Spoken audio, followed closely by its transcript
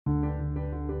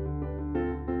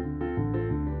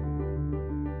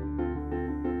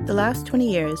The last 20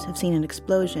 years have seen an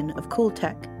explosion of cool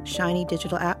tech, shiny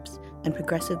digital apps, and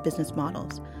progressive business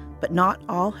models, but not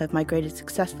all have migrated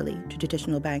successfully to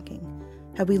traditional banking.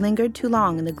 Have we lingered too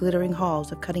long in the glittering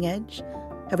halls of cutting edge?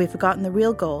 Have we forgotten the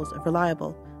real goals of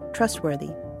reliable, trustworthy,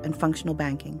 and functional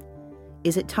banking?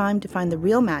 Is it time to find the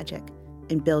real magic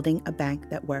in building a bank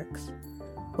that works?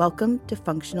 Welcome to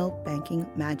Functional Banking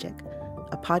Magic,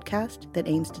 a podcast that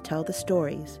aims to tell the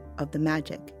stories of the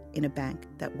magic in a bank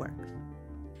that works.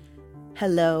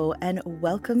 Hello, and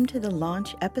welcome to the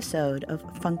launch episode of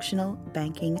Functional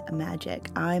Banking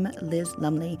Magic. I'm Liz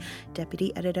Lumley,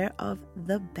 Deputy Editor of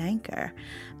The Banker,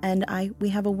 and we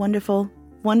have a wonderful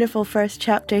first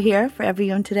chapter here for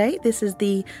everyone today. This is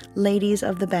the Ladies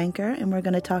of The Banker, and we're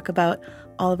going to talk about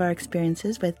all of our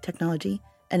experiences with technology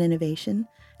and innovation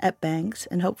at banks,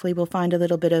 and hopefully we'll find a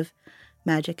little bit of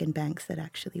magic in banks that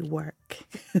actually work.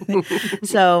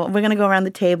 So we're going to go around the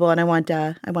table, and I want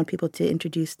people to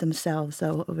introduce themselves.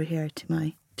 So over here to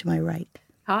my right.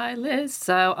 Hi, Liz.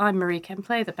 So I'm Marie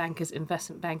Kemplay, the Banker's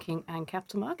Investment Banking and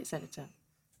Capital Markets Editor.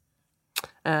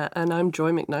 And I'm Joy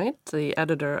McKnight, the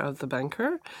editor of The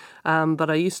Banker.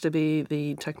 But I used to be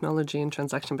the technology and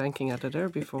transaction banking editor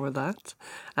before that.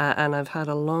 And I've had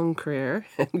a long career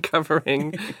in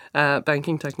covering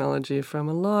banking technology from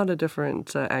a lot of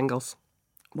different angles.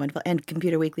 Wonderful. And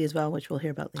Computer Weekly as well, which we'll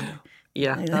hear about later.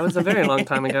 Yeah, that was a very long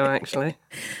time ago, actually.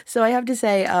 So I have to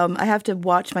say, I have to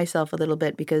watch myself a little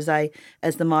bit because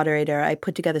as the moderator, I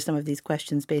put together some of these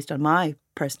questions based on my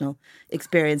personal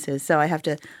experiences. So I have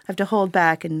to hold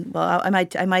back, and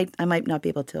I might not be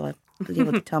able to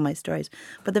tell my stories.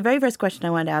 But the very first question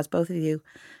I wanted to ask both of you,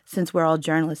 since we're all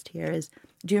journalists here, is: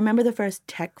 do you remember the first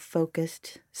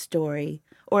tech-focused story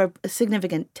or a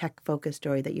significant tech-focused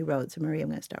story that you wrote? So Marie, I'm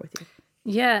going to start with you.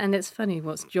 Yeah, and it's funny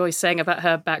what Joy's saying about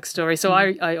her backstory. So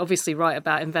I obviously write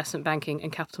about investment banking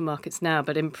and capital markets now,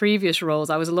 but in previous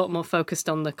roles, I was a lot more focused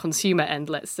on the consumer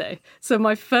end, let's say. So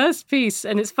my first piece,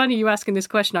 and it's funny you asking this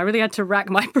question, I really had to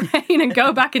rack my brain and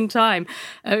go back in time.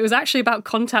 It was actually about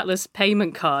contactless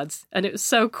payment cards, and it was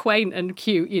so quaint and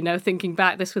cute, thinking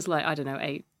back. This was like, I don't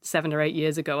know, 7 or 8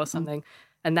 years ago or something.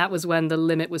 And that was when the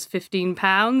limit was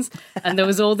 £15. And there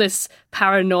was all this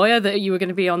paranoia that you were going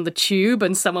to be on the tube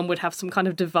and someone would have some kind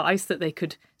of device that they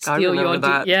could steal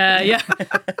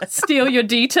steal your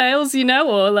details,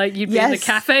 or like you'd be in the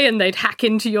cafe and they'd hack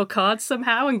into your cards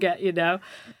somehow and get, And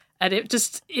it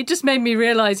just made me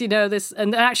realize, this,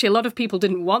 and actually a lot of people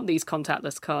didn't want these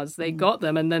contactless cards. They got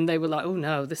them and then they were like, oh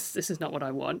no, this is not what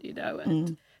I want,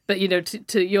 and But,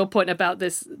 to your point about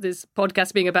this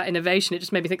podcast being about innovation, it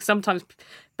just made me think sometimes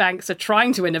banks are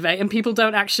trying to innovate and people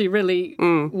don't actually really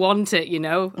want it,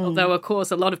 although, of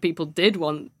course, a lot of people did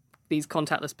want these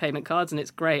contactless payment cards, and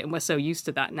it's great. And we're so used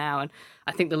to that now. And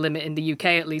I think the limit in the UK,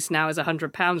 at least now, is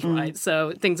 £100, right?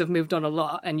 So things have moved on a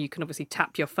lot, and you can obviously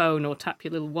tap your phone or tap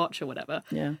your little watch or whatever.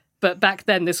 Yeah. But back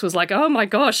then, this was like, oh my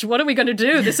gosh, what are we going to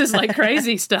do? This is like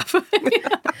crazy stuff.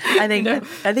 I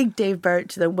think Dave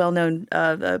Birch, the well-known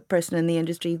person in the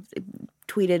industry,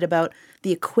 tweeted about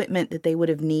the equipment that they would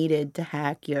have needed to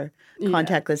hack your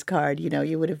contactless card.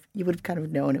 You would have kind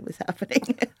of known it was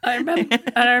happening. I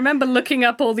remember looking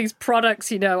up all these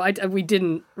products. We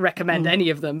didn't recommend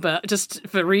any of them, but just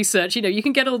for research, you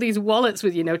can get all these wallets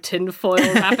with tinfoil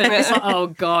wrapping. It's like, oh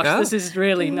gosh, this is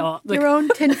really not your own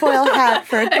tinfoil hat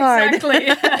for a card. Exactly.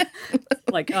 Yeah.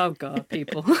 Like, oh god,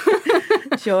 people.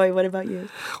 Joy, what about you?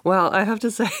 Well, I have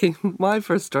to say, my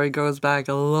first story goes back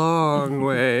a long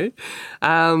way.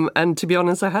 And to be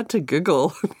honest, I had to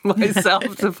Google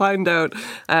myself to find out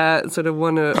sort of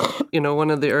one of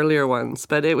the earlier ones.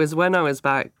 But it was when I was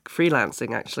back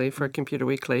freelancing, actually, for Computer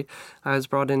Weekly. I was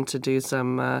brought in to do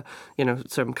some,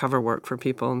 some cover work for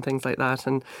people and things like that.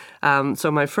 And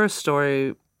so my first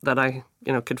story that I,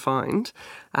 could find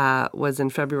was in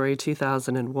February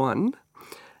 2001.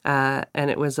 And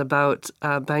it was about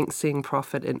banks seeing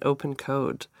profit in open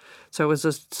code. So it was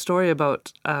a story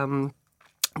about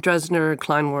Dresdner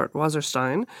Kleinwort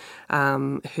Wasserstein,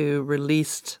 who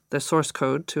released the source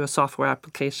code to a software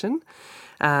application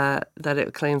that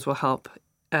it claims will help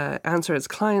answer its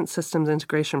client systems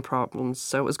integration problems.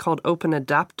 So it was called Open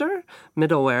Adapter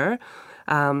Middleware,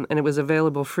 and it was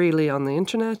available freely on the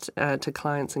internet to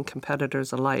clients and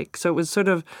competitors alike. So it was sort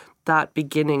of that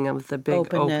beginning of the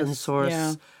big open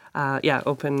source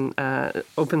open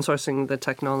sourcing the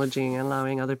technology and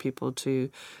allowing other people to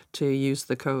use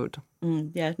the code.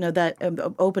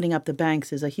 That opening up the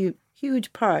banks is a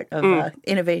huge part of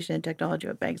innovation and technology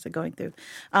what banks are going through.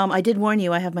 I did warn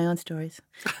you, I have my own stories.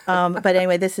 But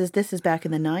anyway, this is back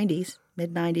in the 90s,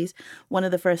 mid-90s. One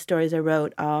of the first stories I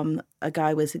wrote, a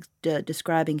guy was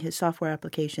describing his software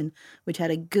application, which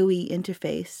had a GUI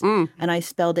interface, and I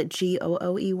spelled it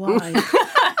GOOEY.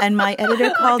 And my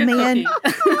editor called me in,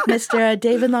 Mr.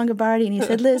 David Longobardi, and he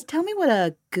said, Liz, tell me what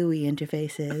a GUI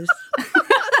interface is.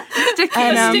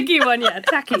 Sticky one,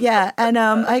 tacky. Yeah, and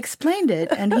I explained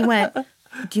it, and he went,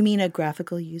 do you mean a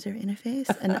graphical user interface?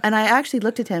 And I actually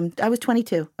looked at him. I was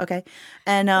 22, okay?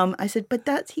 And I said,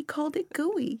 but he called it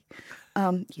GUI.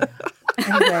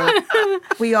 Anyway,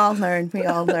 we all learn.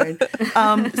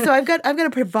 So I've got a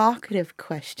provocative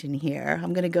question here.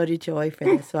 I'm going to go to Joy for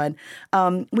this one.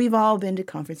 We've all been to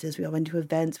conferences. We've all been to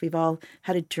events. We've all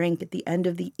had a drink at the end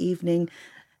of the evening.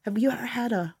 Have you ever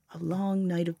had a long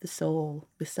night of the soul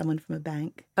with someone from a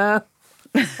bank?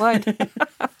 What?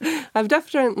 I've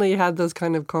definitely had those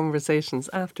kind of conversations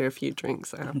after a few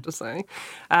drinks, I have to say.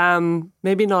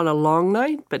 Maybe not a long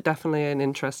night, but definitely an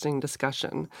interesting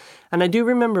discussion. And I do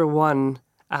remember one,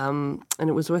 and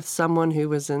it was with someone who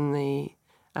was in the,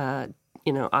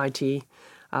 IT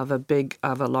of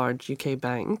a large UK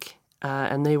bank,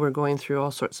 and they were going through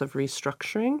all sorts of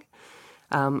restructuring.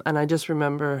 And I just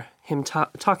remember him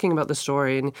talking about the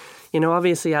story. And,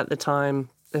 obviously at the time,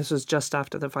 this was just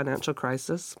after the financial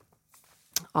crisis.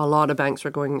 A lot of banks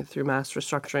were going through mass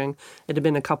restructuring. It had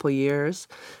been a couple of years.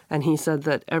 And he said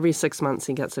that every 6 months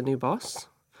he gets a new boss.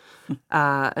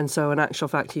 And so in actual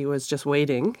fact, he was just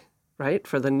waiting, right,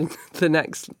 for the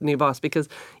next new boss, because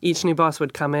each new boss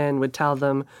would come in, would tell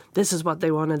them this is what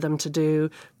they wanted them to do.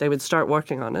 They would start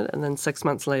working on it. And then 6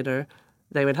 months later,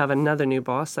 they would have another new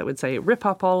boss that would say, rip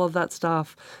up all of that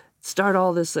stuff, start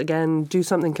all this again, do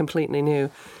something completely new.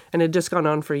 And it had just gone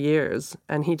on for years.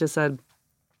 And he just said,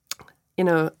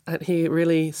 that he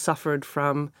really suffered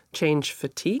from change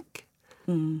fatigue.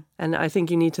 And I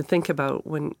think you need to think about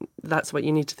that's what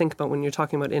you need to think about when you're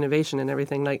talking about innovation and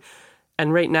everything.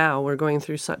 And right now we're going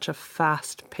through such a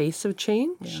fast pace of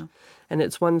change. Yeah. And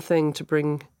it's one thing to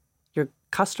bring your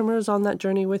customers on that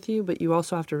journey with you, but you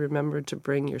also have to remember to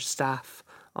bring your staff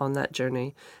on that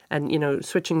journey. And,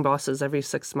 switching bosses every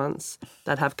 6 months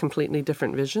that have completely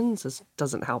different visions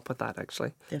doesn't help with that,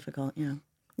 actually. Difficult, yeah.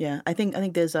 Yeah, I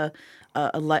think there's a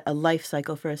life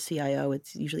cycle for a CIO.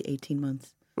 It's usually 18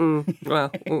 months. Yeah.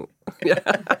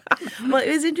 Well, it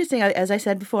was interesting. As I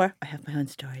said before, I have my own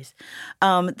stories.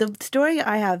 The story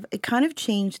I have, it kind of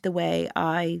changed the way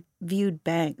I viewed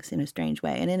banks in a strange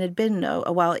way. And it had been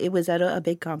a while. It was at a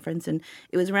big conference, and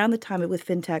it was around the time with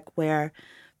FinTech where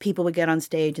people would get on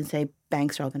stage and say,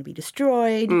 banks are all going to be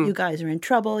destroyed. You guys are in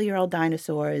trouble. You're all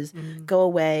dinosaurs. Go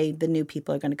away. The new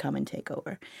people are going to come and take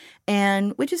over.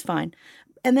 And which is fine.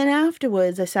 And then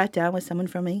afterwards, I sat down with someone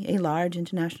from a large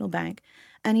international bank,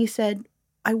 and he said,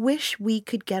 I wish we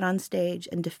could get on stage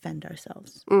and defend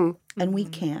ourselves. And we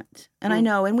can't. And I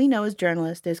know, and we know as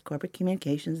journalists, there's corporate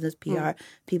communications, there's PR,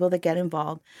 people that get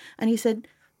involved. And he said,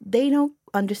 they don't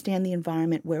understand the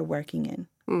environment we're working in.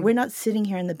 We're not sitting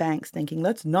here in the banks thinking,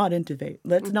 let's not innovate.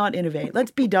 Let's not innovate.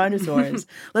 Let's be dinosaurs.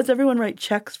 Let's everyone write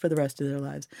checks for the rest of their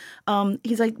lives.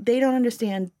 He's like, they don't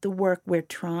understand the work we're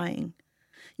trying,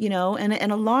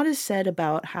 and a lot is said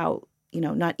about how,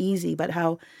 not easy, but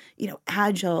how,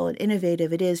 agile and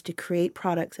innovative it is to create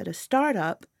products at a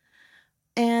startup.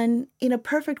 And in a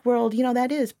perfect world,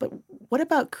 that is. But what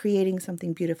about creating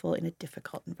something beautiful in a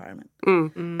difficult environment?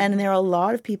 And there are a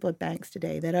lot of people at banks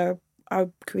today that are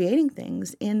creating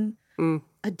things in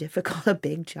a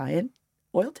big, giant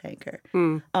oil tanker.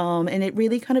 And it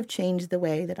really kind of changed the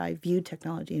way that I viewed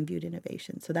technology and viewed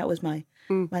innovation. So that was my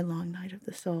long night of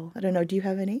the soul. I don't know. Do you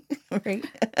have any? Right?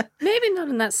 Maybe not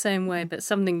in that same way, but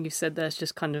something you said there's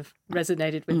just kind of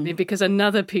resonated with me, because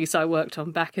another piece I worked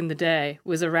on back in the day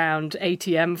was around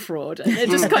ATM fraud. And it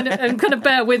just kind of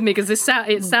bear with me, because it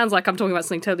sounds like I'm talking about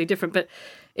something totally different, but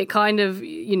it kind of,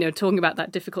 talking about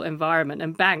that difficult environment.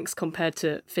 And banks, compared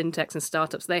to fintechs and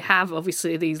startups, they have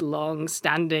obviously these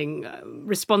long-standing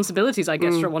responsibilities, I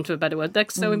guess, for want of a better word. They're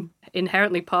so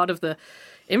inherently part of the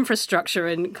infrastructure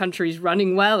in countries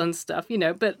running well and stuff,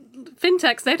 but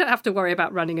fintechs, they don't have to worry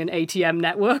about running an ATM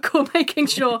network or making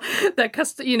sure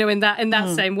that in that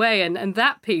same way. And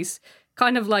that piece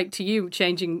kind of like to you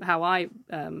changing how I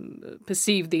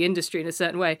perceive the industry in a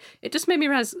certain way, it just made me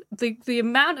realize the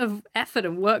amount of effort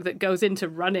and work that goes into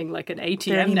running like an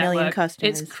ATM network.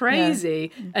 It's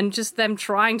crazy. Yeah. And just them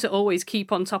trying to always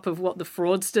keep on top of what the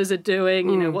fraudsters are doing,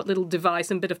 you know, what little device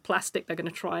and bit of plastic they're going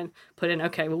to try and put in.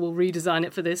 Okay, well, we'll redesign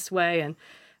it for this way.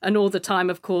 And all the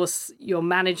time, of course, you're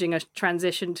managing a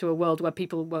transition to a world where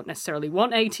people won't necessarily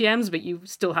want ATMs, but you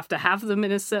still have to have them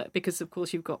because, of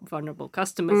course, you've got vulnerable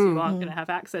customers who aren't going to have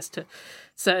access to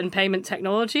certain payment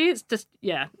technology. It's just,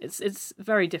 it's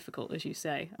very difficult, as you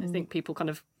say. I think people kind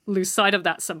of lose sight of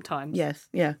that sometimes. Yes,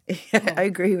 yeah. I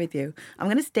agree with you. I'm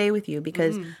going to stay with you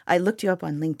because I looked you up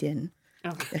on LinkedIn.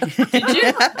 Oh. Did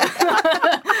you?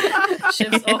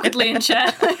 Shifts awkwardly in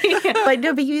chair. But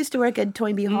you used to work at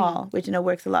Toynbee Hall, which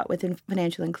works a lot with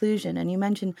financial inclusion, and you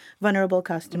mentioned vulnerable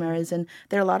customers, and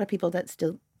there are a lot of people that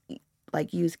still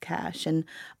use cash, and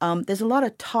there's a lot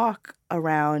of talk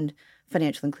around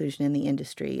financial inclusion in the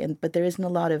industry, but there isn't a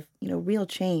lot of real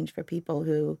change for people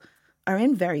who are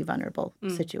in very vulnerable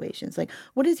situations. Like,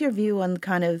 what is your view on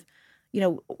kind of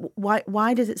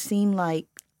why does it seem like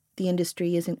the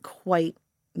industry isn't quite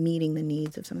meeting the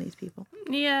needs of some of these people?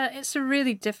 Yeah, it's a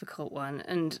really difficult one.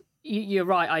 And you're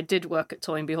right, I did work at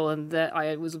Toynbee Hall, and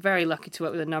I was very lucky to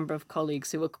work with a number of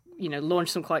colleagues who were,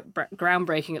 launched some quite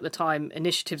groundbreaking at the time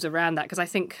initiatives around that. Because I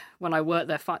think when I worked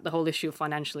there, the whole issue of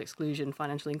financial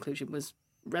inclusion was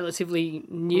relatively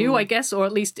new, I guess, or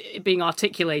at least being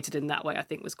articulated in that way, I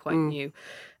think was quite new.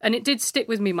 And it did stick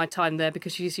with me my time there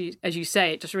because, as you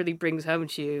say, it just really brings home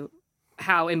to you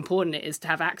how important it is to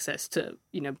have access to,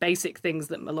 basic things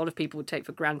that a lot of people would take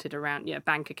for granted around,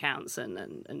 bank accounts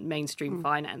and mainstream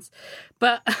finance.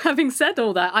 But having said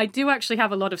all that, I do actually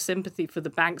have a lot of sympathy for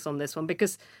the banks on this one,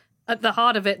 because at the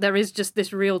heart of it, there is just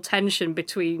this real tension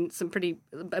between some pretty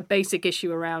basic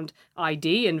issue around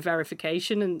ID and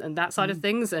verification and that side of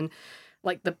things. And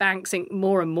like the banks,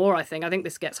 more and more, I think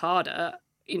this gets harder.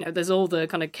 There's all the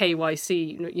kind of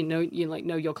KYC,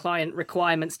 know your client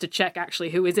requirements to check actually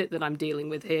who is it that I'm dealing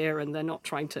with here, and they're not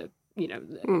trying to,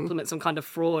 implement some kind of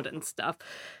fraud and stuff.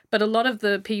 But a lot of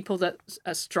the people that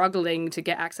are struggling to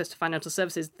get access to financial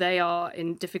services, they are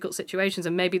in difficult situations,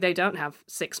 and maybe they don't have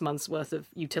 6 months worth of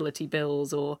utility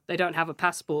bills, or they don't have a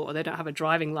passport, or they don't have a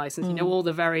driving license, all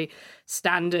the very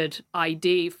standard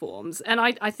ID forms. And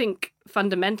I think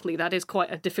fundamentally that is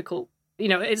quite a difficult,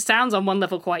 it sounds on one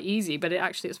level quite easy, but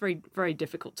it's very, very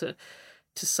difficult to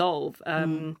solve.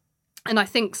 And I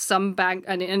think some bank,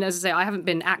 and as I say, I haven't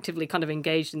been actively kind of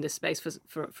engaged in this space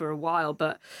for a while,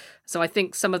 but so I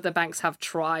think some of the banks have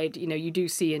tried, you do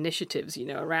see initiatives,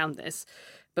 around this.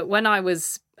 But when I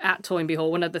was at Toynbee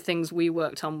Hall, one of the things we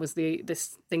worked on was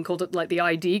this thing called the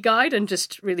ID guide, and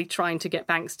just really trying to get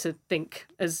banks to think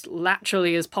as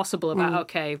laterally as possible about,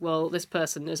 okay, well, this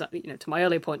person is, to my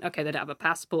earlier point, okay, they don't have a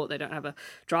passport, they don't have a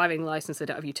driving license, they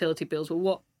don't have utility bills. Well,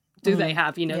 what do they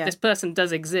have? This person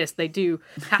does exist. They do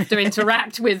have to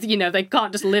interact with, they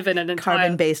can't just live in an entire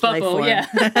carbon-based bubble. life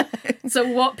form. Yeah. So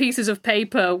what pieces of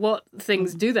paper, what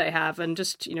things do they have? And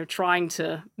just, trying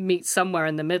to meet somewhere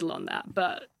in the middle on that.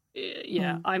 But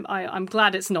I'm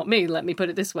glad it's not me, let me put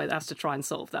it this way, that has to try and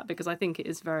solve that, because I think it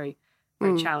is very,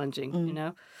 very challenging,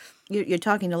 You're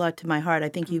talking a lot to my heart. I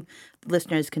think you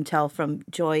listeners can tell from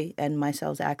Joy and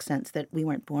myself's accents that we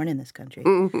weren't born in this country.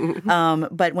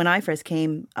 But when I first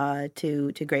came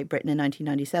to Great Britain in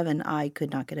 1997, I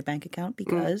could not get a bank account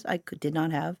because I did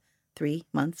not have 3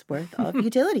 months worth of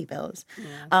utility bills.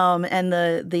 Yeah. And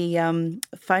the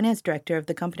finance director of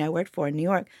the company I worked for in New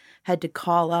York had to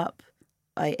call up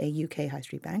a UK high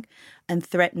street bank and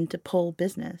threaten to pull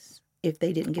business if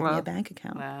they didn't give me a bank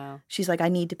account. Wow. She's like, I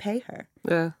need to pay her.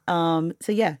 Yeah.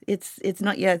 So it's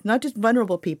not just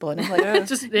vulnerable people. And I'm like,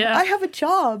 I have a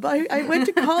job. I went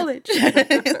to college.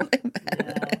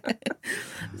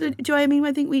 So Joy,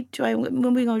 I think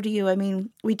when we go to you,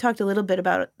 we talked a little bit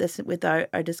about this with our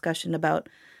discussion about,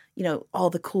 all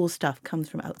the cool stuff comes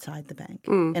from outside the bank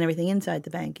and everything inside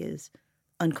the bank is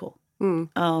uncool. Do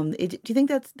you think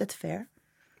that's fair?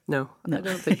 No, I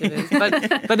don't think it is.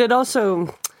 But it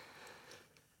also,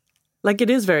 it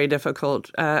is very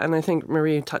difficult. And I think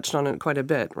Marie touched on it quite a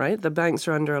bit, right? The banks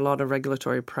are under a lot of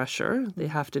regulatory pressure. They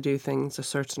have to do things a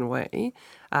certain way.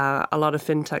 A lot of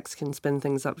fintechs can spin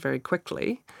things up very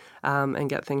quickly and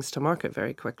get things to market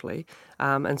very quickly.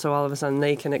 And so all of a sudden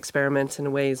they can experiment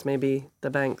in ways maybe the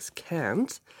banks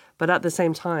can't. But at the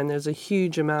same time, there's a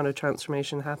huge amount of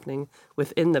transformation happening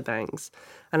within the banks.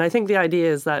 And I think the idea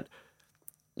is that,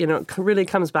 it really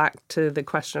comes back to the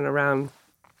question around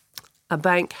a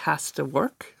bank has to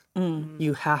work.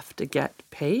 You have to get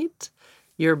paid.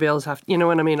 your bills have, you know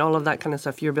what I mean? All of that kind of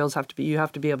stuff. Your bills have to be, you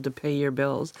have to be able to pay your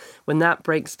bills. When that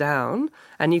breaks down,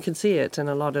 and you can see it in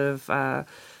a lot of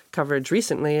coverage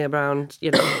recently around,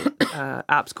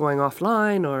 apps going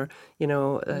offline or,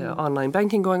 online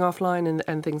banking going offline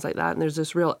and things like that. And there's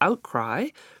this real outcry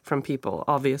from people,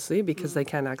 obviously, because they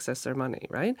can't access their money,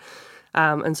 right?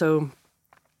 And so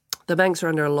the banks are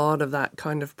under a lot of that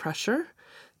kind of pressure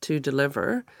to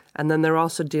deliver. And then they're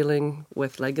also dealing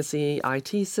with legacy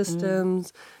IT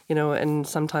systems, and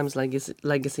sometimes legacy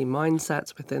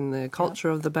mindsets within the culture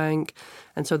of the bank.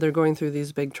 And so they're going through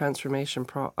these big transformation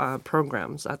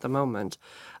programs at the moment.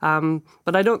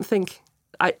 But I don't think,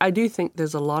 I do think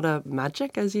there's a lot of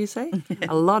magic, as you say,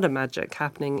 a lot of magic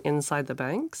happening inside the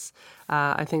banks.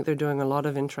 I think they're doing a lot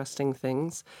of interesting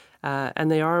things.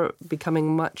 And they are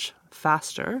becoming much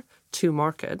faster to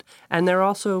market. And they're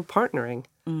also partnering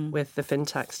with the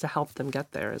fintechs to help them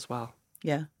get there as well.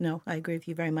 Yeah, no, I agree with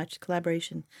you very much.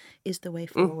 Collaboration is the way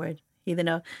forward. Even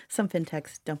though some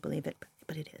fintechs don't believe it,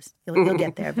 but it is. You'll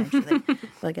get there eventually.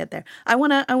 We'll get there. I've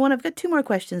got two more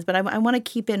questions, but I want to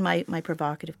keep in my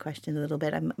provocative question a little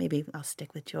bit. Maybe I'll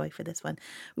stick with Joy for this one.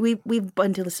 We've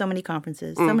been to so many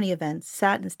conferences, so many events,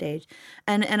 sat on stage,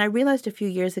 and I realized a few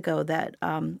years ago that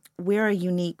we're a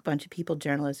unique bunch of people,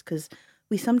 journalists, because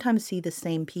we sometimes see the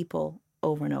same people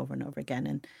over and over and over again,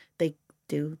 and they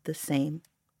do the same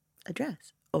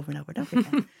address over and over and over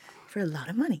again for a lot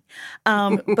of money.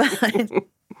 But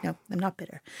no, I'm not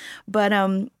bitter. But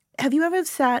have you ever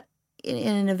sat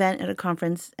in an event at a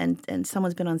conference and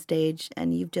someone's been on stage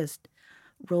and you've just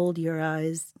rolled your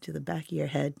eyes to the back of your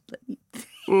head?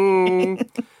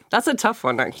 That's a tough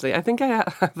one, actually. I think I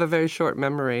have a very short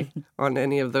memory on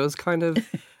any of those kind of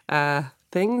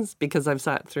things because I've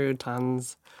sat through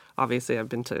tons. Obviously, I've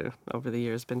over the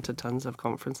years, been to tons of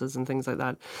conferences and things like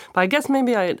that. But I guess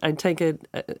maybe I'd take it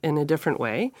in a different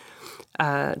way,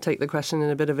 take the question in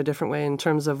a bit of a different way in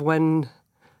terms of when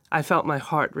I felt my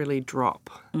heart really drop.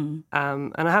 And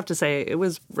I have to say, it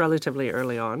was relatively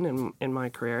early on in my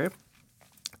career.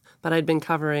 But I'd been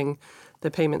covering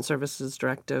the Payment Services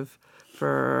Directive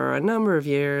for a number of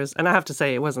years. And I have to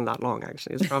say, it wasn't that long,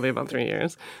 actually. It was probably about 3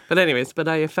 years. But anyways,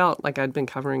 I felt like I'd been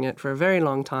covering it for a very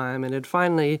long time. And it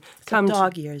finally come like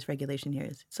dog years, regulation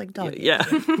years. It's like dog years. Yeah.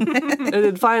 And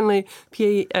it finally,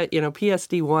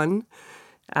 PSD1,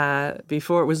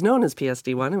 before it was known as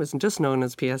PSD1, it was just known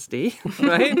as PSD,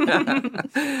 right?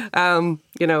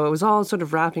 It was all sort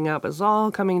of wrapping up. It was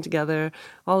all coming together,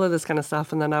 all of this kind of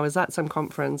stuff. And then I was at some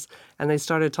conference and they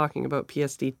started talking about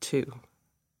PSD2.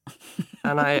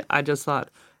 And I just thought,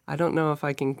 I don't know if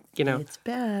I can, It's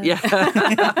bad.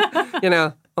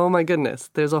 Yeah. Oh my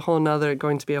goodness, there's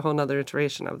going to be a whole nother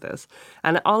iteration of this.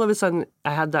 And all of a sudden,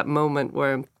 I had that moment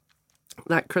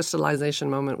that crystallization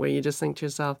moment where you just think to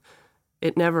yourself,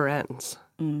 it never ends.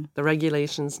 The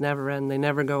regulations never end. They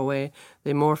never go away.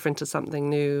 They morph into something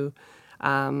new.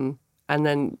 And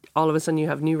then all of a sudden you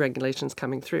have new regulations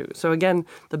coming through. So again,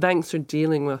 the banks are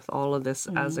dealing with all of this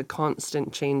as a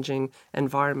constant changing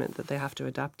environment that they have to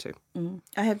adapt to.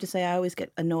 I have to say, I always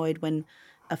get annoyed when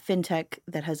a fintech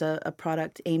that has a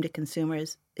product aimed at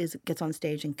consumers gets on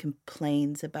stage and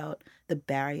complains about the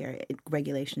barrier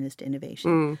regulation is to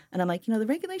innovation. And I'm like, the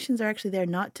regulations are actually there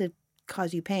not to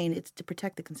cause you pain. It's to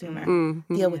protect the consumer.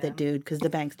 Deal with it, dude, because the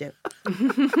banks do.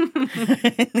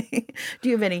 Do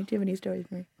you have any stories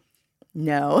for me?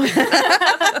 No.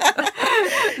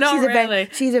 Not really.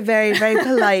 She's a very, very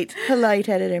polite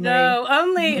editor, Marie. No,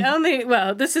 only.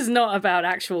 Well, this is not about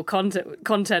actual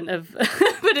content of,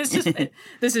 but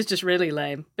this is just really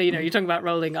lame. But you're talking about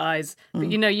rolling eyes. But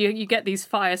you get these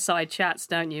fireside chats,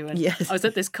 don't you? And yes. I was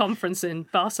at this conference in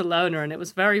Barcelona, and it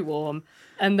was very warm.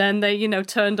 And then they,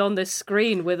 turned on this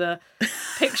screen with a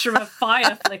picture of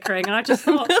fire flickering. And I just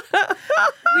thought,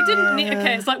 we didn't need...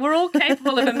 Okay, it's like we're all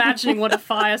capable of imagining what a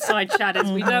fireside chat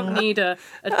is. We don't need a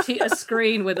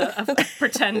screen with a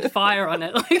pretend fire on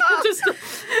it.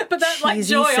 But that, like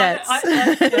Joy,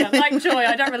 like Joy,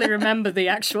 I don't really remember the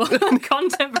actual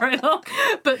content very long.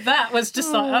 But that was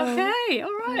just like, okay,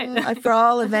 all right. For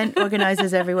all event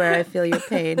organizers everywhere, I feel your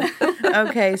pain.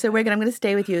 Okay, so I'm going to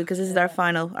stay with you because this is our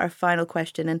final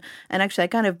question. And actually, I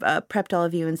kind of prepped all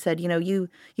of you and said, you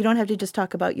don't have to just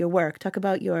talk about your work. Talk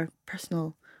about your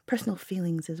personal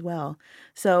feelings as well.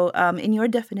 So, in your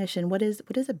definition, what is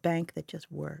a bank that just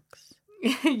works?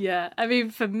 Yeah, I mean,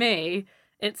 for me,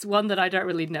 it's one that I don't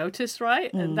really notice,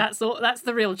 right? And that's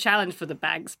the real challenge for the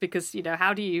banks because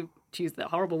how do you to use the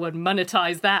horrible word,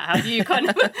 monetize that? How do you kind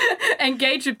of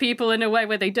engage with people in a way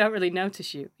where they don't really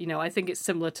notice you? You know, I think it's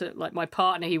similar to like my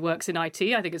partner, he works in IT.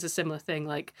 I think it's a similar thing.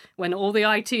 Like when all the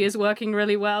IT is working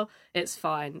really well, it's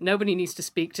fine. Nobody needs to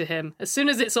speak to him. As soon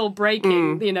as it's all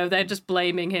breaking, you know, they're just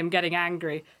blaming him, getting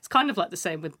angry. It's kind of like the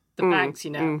same with the banks,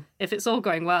 you know. If it's all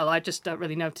going well, I just don't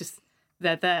really notice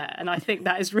they're there. And I think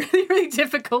that is really, really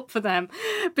difficult for them,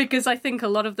 because I think a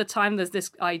lot of the time there's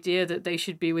this idea that they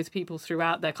should be with people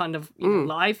throughout their kind of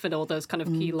life and all those kind of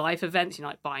key life events, you know,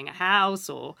 like buying a house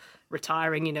or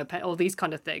retiring, you know, all these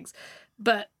kind of things.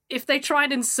 But if they try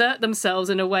and insert themselves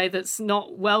in a way that's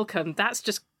not welcome, that's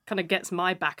just kind of gets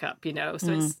my back up, you know.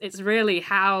 So it's really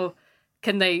how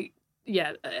can they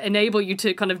enable you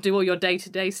to kind of do all your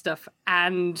day-to-day stuff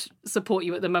and support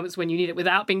you at the moments when you need it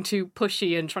without being too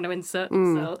pushy and trying to insert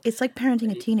themselves. It's like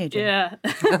parenting a teenager. Yeah.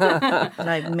 That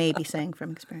I may be saying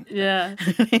from experience. Yeah.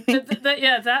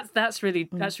 That's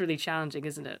really challenging,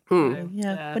 isn't it?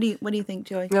 Yeah. What do you think,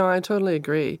 Joy? No, I totally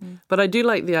agree. But I do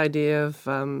like the idea of,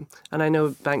 and I know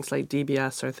banks like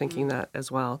DBS are thinking that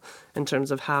as well, in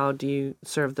terms of how do you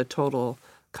serve the total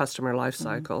customer life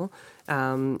cycle,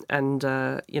 and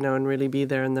really be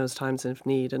there in those times of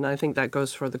need. And I think that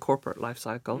goes for the corporate life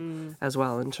cycle as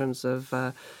well, in terms of,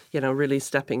 really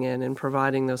stepping in and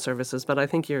providing those services. But I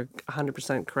think you're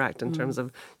 100% correct in terms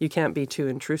of you can't be too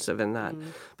intrusive in that.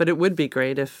 But it would be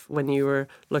great if when you were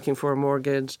looking for a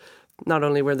mortgage, not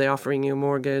only were they offering you a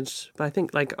mortgage, but I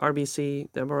think like RBC,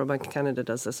 the Royal Bank of Canada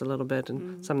does this a little bit,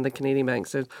 and some of the Canadian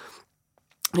banks,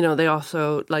 they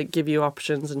also like give you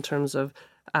options in terms of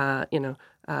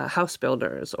house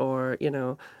builders, or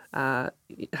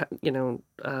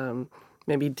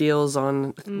maybe deals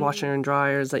on washer and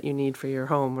dryers that you need for your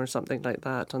home or something like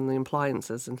that, on the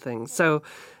appliances and things. So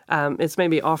it's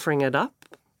maybe offering it up,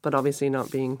 but obviously not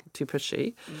being too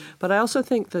pushy. But I also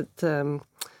think that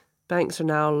banks are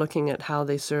now looking at how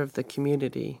they serve the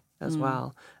community as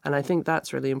well. And I think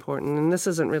that's really important. And this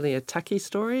isn't really a techie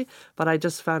story, but I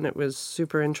just found it was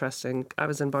super interesting. I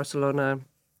was in Barcelona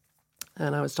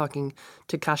and I was talking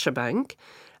to CaixaBank,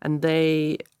 and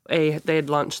they had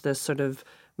launched this sort of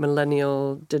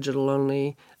millennial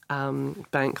digital-only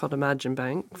bank called Imagine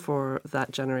Bank for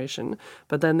that generation.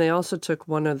 But then they also took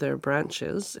one of their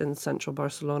branches in central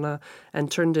Barcelona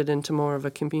and turned it into more of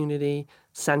a community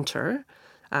center,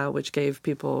 which gave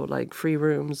people like free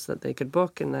rooms that they could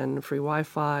book, and then free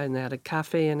Wi-Fi, and they had a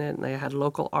cafe in it, and they had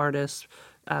local artists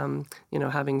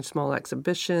having small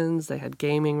exhibitions. They had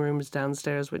gaming rooms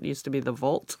downstairs, what used to be the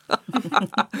Vault,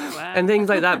 and things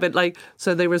like that. But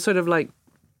so they were sort of like,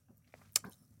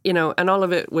 and all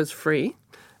of it was free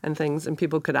and things, and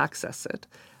people could access it.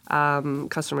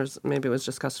 Customers, maybe it was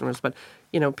just customers, but,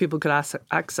 people could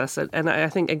access it. And I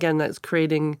think, again, that's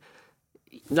creating,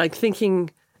 like thinking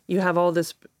you have all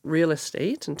this real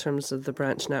estate in terms of the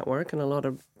branch network, and a lot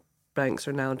of banks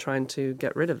are now trying to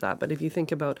get rid of that. But if you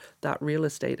think about that real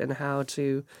estate and how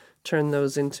to turn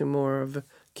those into more of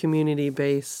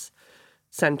community-based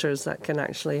centers that can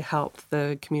actually help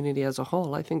the community as a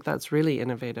whole, I think that's really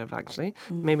innovative, actually.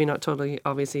 Maybe not totally,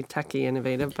 obviously, techie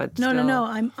innovative, but No.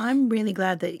 I'm really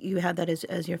glad that you had that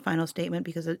as your final statement,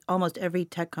 because almost every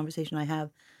tech conversation I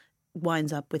have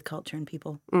winds up with culture and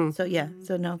people. So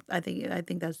no, I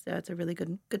think that's a really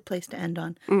good place to end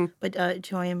on. But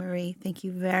Joy and Marie, thank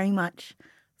you very much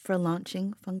for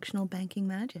launching Functional Banking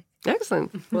Magic.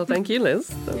 Excellent. Well, thank you,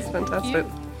 Liz. That's fantastic.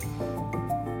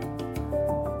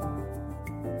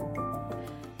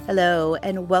 Hello,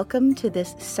 and welcome to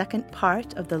this second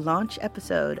part of the launch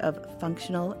episode of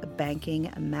Functional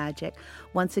Banking Magic.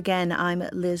 Once again, I'm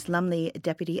Liz Lumley,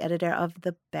 Deputy Editor of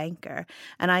The Banker,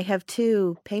 and I have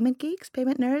two payment geeks,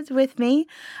 payment nerds with me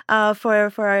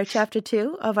for our Chapter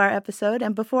 2 of our episode.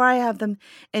 And before I have them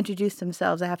introduce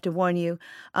themselves, I have to warn you,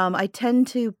 I tend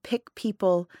to pick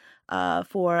people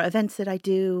for events that I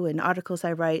do and articles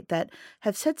I write that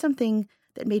have said something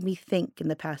that made me think in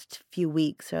the past few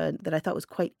weeks that I thought was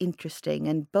quite interesting.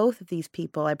 And both of these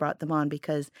people, I brought them on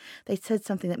because they said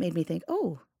something that made me think,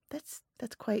 oh, that's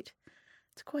quite,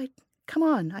 come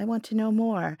on, I want to know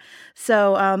more.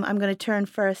 So I'm going to turn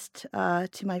first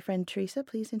to my friend Teresa.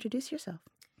 Please introduce yourself.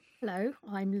 Hello,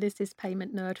 I'm Liz's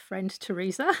payment nerd friend,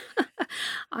 Teresa.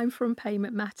 I'm from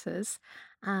Payment Matters,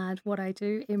 and what I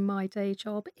do in my day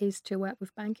job is to work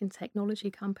with banking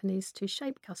technology companies to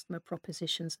shape customer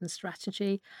propositions and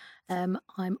strategy.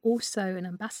 I'm also an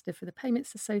ambassador for the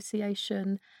Payments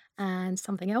Association, and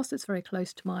something else that's very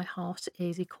close to my heart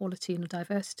is equality and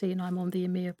diversity, and I'm on the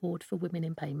EMEA board for Women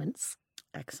in Payments.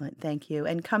 Excellent, thank you.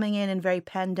 And coming in and very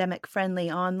pandemic-friendly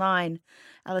online,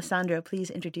 Alessandro, please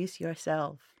introduce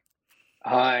yourself.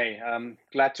 Hi, I'm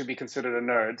glad to be considered a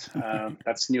nerd.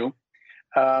 That's new.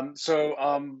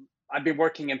 I've been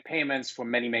working in payments for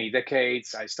many, many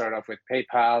decades. I started off with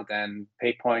PayPal, then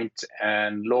PayPoint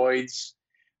and Lloyd's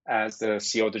as the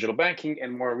CEO of digital banking,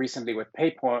 and more recently with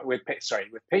with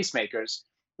Pacemakers,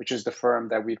 which is the firm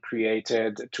that we've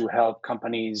created to help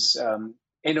companies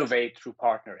innovate through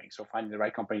partnering. So finding the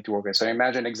right company to work with. So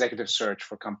imagine executive search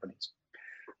for companies.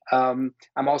 I'm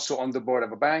also on the board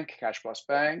of a bank, Cash Plus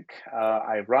Bank.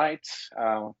 I write.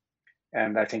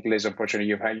 And I think, Liz, unfortunately,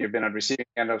 you've been on receiving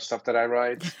end of stuff that I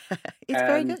write. It's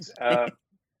very good.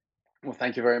 Well,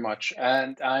 thank you very much.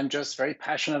 And I'm just very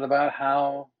passionate about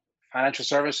how financial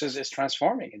services is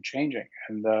transforming and changing.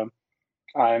 And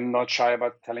I'm not shy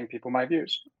about telling people my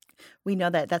views. We know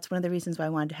that. That's one of the reasons why I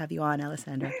wanted to have you on,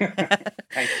 Alessandro.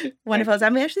 Thank you. Wonderful. So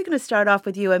I'm actually going to start off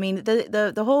with you. I mean,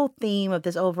 the whole theme of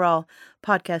this overall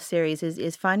podcast series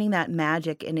is finding that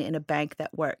magic in a bank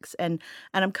that works. And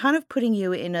I'm kind of putting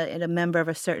you in a member of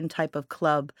a certain type of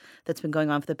club that's been going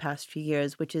on for the past few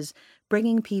years, which is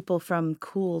bringing people from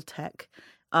cool tech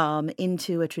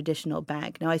into a traditional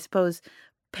bank. Now, I suppose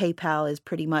PayPal is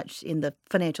pretty much in the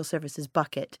financial services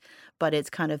bucket, but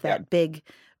it's kind of that big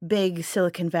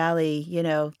Silicon Valley,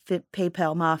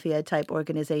 PayPal mafia type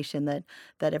organization that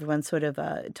everyone sort of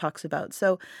talks about.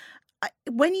 So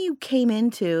when you came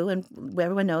into, and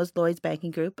everyone knows Lloyd's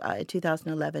Banking Group in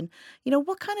 2011,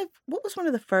 what was one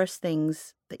of the first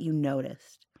things that you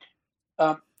noticed?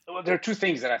 Well, there are two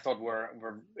things that I thought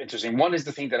were interesting. One is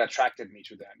the thing that attracted me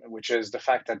to them, which is the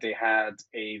fact that they had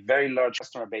a very large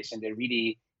customer base and they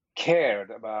really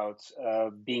cared about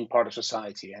being part of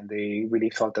society, and they really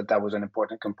felt that was an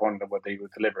important component of what they were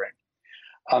delivering.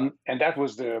 And that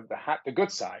was the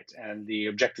good side, and the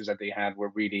objectives that they had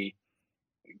were really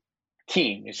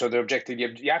keen. So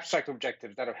the abstract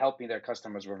objectives that are helping their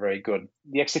customers were very good.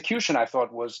 The execution, I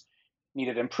thought,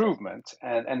 needed improvement,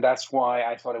 and that's why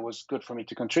I thought it was good for me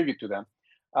to contribute to them.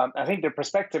 I think their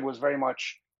perspective was very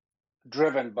much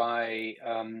driven by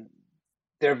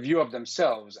their view of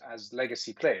themselves as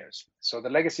legacy players. So the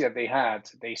legacy that they had,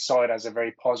 they saw it as a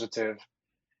very positive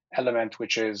element,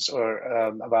 which is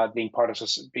about being part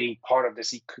of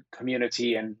this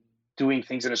community and doing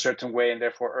things in a certain way, and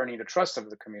therefore earning the trust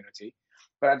of the community.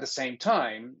 But at the same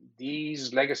time,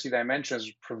 these legacy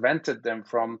dimensions prevented them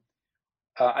from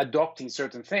adopting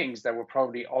certain things that were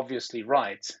probably obviously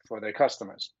right for their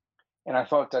customers. And I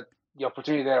thought that the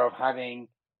opportunity there of having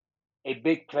a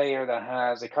big player that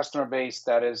has a customer base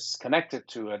that is connected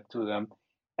to them,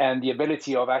 and the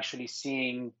ability of actually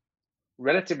seeing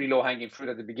relatively low-hanging fruit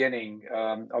at the beginning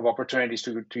of opportunities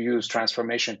to use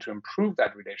transformation to improve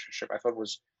that relationship, I thought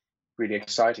was really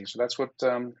exciting. So that's what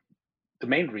the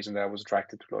main reason that I was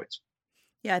attracted to Lloyd's.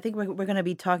 Yeah, I think we're going to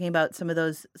be talking about some of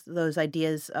those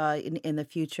ideas in the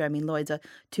future. I mean, Lloyd's a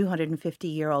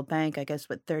 250-year-old bank, I guess,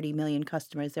 with 30 million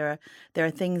customers. There are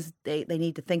things they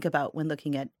need to think about when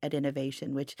looking at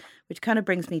innovation, which kind of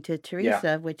brings me to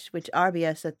Teresa, which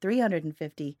RBS, a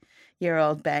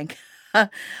 350-year-old bank.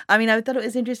 I mean, I thought it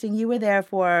was interesting. You were there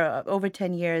for over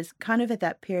 10 years, kind of at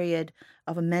that period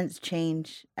of immense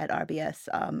change at RBS.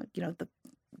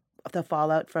 The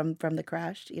fallout from the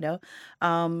crash,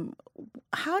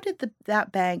 how did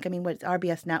that bank, I mean, what's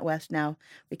RBS NatWest now,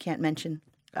 we can't mention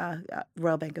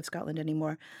Royal Bank of Scotland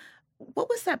anymore. What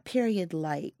was that period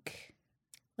like?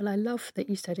 Well, I love that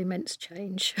you said immense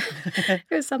change,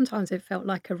 because sometimes it felt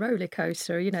like a roller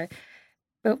coaster,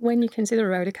 But when you consider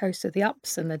a roller coaster, the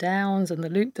ups and the downs and the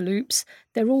loops,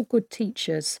 they're all good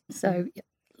teachers. So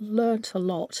learnt a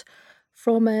lot.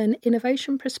 From an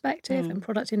innovation perspective and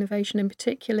product innovation in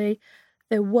particular,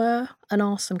 there were and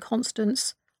are some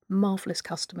constants, marvellous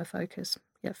customer focus,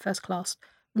 first class,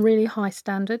 really high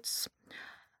standards,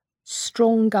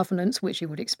 strong governance, which you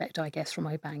would expect, I guess, from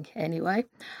a bank anyway,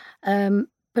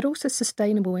 but also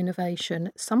sustainable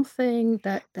innovation, something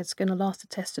that's going to last the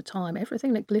test of time.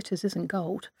 Everything that glitters isn't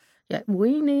gold. Yeah,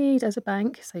 we need, as a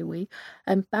bank,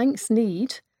 banks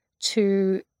need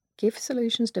to give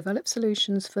solutions, develop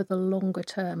solutions for the longer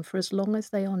term, for as long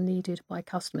as they are needed by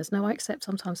customers. Now, I accept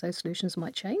sometimes those solutions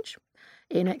might change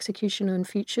in execution and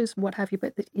futures, what have you,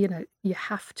 but you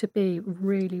have to be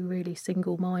really, really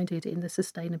single-minded in the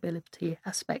sustainability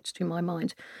aspect, to my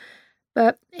mind.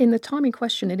 But in the timing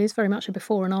question, it is very much a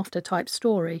before and after type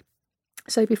story.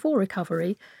 So before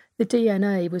recovery, the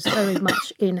DNA was very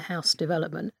much in-house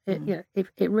development. It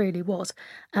really was.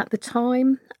 At the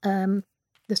time,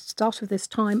 the start of this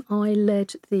time, I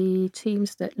led the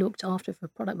teams that looked after, for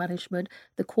product management,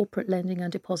 the corporate lending and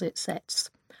deposit sets.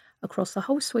 Across the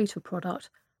whole suite of product,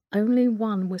 only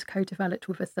one was co-developed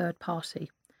with a third party.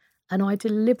 And I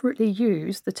deliberately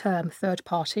used the term third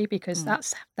party because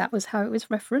that was how it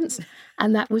was referenced.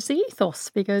 And that was the ethos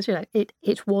because,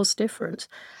 it was different.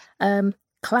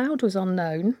 Cloud was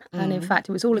unknown. And in fact,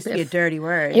 it was all a bit of a dirty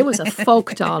word. It was a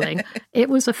fog, darling. It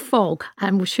was a fog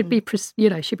and should be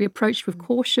approached with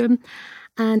caution.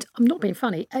 And I'm not being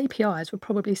funny. APIs were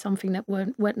probably something that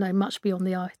weren't known much beyond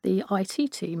the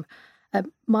IT team.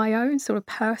 My own sort of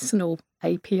personal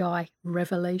API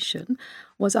revelation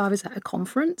was I was at a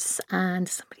conference and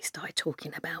somebody started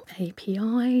talking about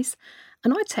APIs,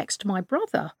 and I texted my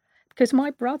brother because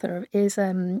my brother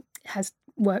has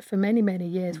worked for many, many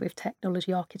years with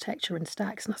technology architecture and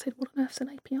stacks, and I said, "What on earth's an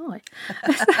API?"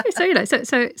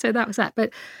 so that was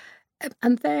that.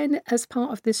 And then, as part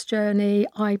of this journey,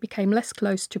 I became less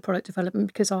close to product development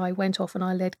because I went off and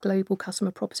I led global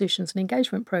customer propositions and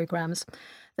engagement programs.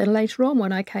 Then later on,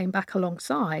 when I came back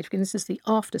alongside, because this is the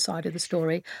after side of the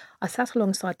story, I sat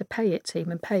alongside the Payit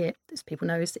team, and Payit, as people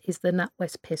know, is the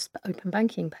NatWest PIS open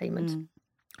banking payment.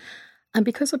 And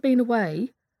because I've been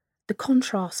away, the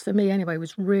contrast for me anyway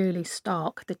was really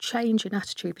stark. The change in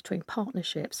attitude between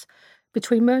partnerships,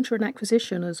 between merger and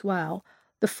acquisition as well.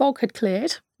 The fog had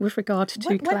cleared with regard to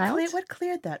cloud. What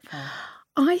cleared that fog?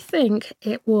 I think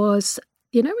it was,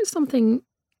 when something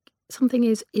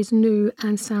is new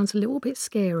and sounds a little bit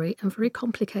scary and very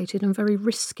complicated and very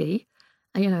risky,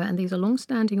 and these are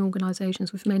long-standing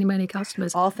organisations with many, many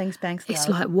customers. All things banks. It's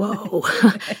like, whoa.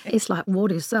 It's like,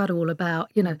 what is that all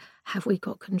about? Have we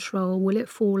got control? Will it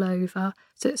fall over?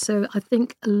 So I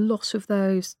think a lot of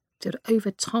those, over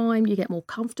time, you get more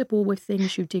comfortable with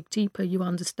things, you dig deeper, you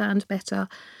understand better.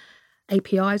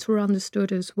 APIs were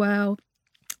understood as well.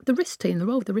 The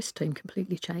role of the risk team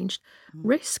completely changed.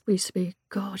 Risk used to be,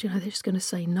 God, they're just going to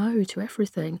say no to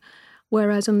everything.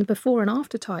 Whereas in the before and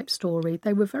after type story,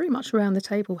 they were very much around the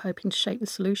table hoping to shape the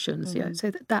solutions.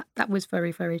 So that was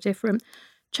very, very different.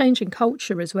 Changing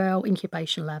culture as well,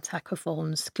 incubation labs,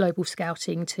 hackathons, global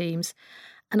scouting teams.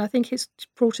 And I think it's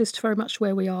brought us to very much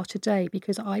where we are today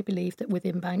because I believe that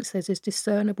within banks there's this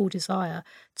discernible desire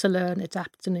to learn,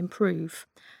 adapt and improve.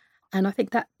 And I think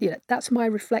that that's my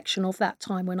reflection of that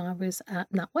time when I was at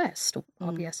NatWest, or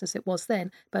RBS as it was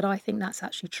then. But I think that's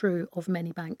actually true of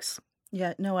many banks.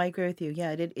 Yeah, no, I agree with you.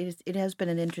 Yeah, it has been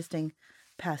an interesting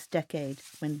past decade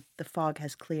when the fog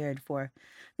has cleared for,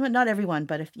 well, not everyone,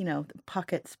 but if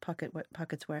pockets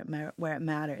where it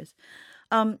matters.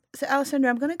 So Alessandra,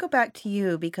 I'm going to go back to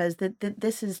you because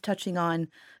this is touching on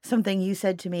something you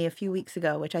said to me a few weeks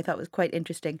ago, which I thought was quite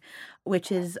interesting,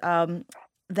 which is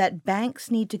that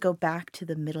banks need to go back to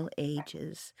the Middle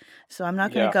Ages. So I'm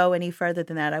not going to go any further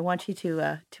than that. I want you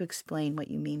to explain what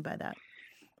you mean by that.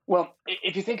 Well,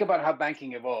 if you think about how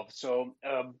banking evolved, so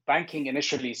banking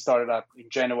initially started up in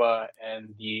Genoa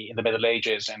in the Middle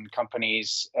Ages, and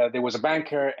companies, there was a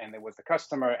banker and there was the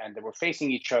customer, and they were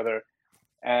facing each other,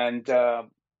 and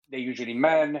they usually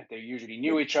met, they usually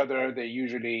knew each other, they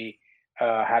usually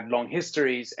had long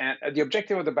histories, and the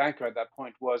objective of the banker at that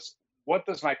point was, what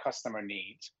does my customer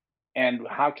need, and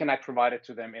how can I provide it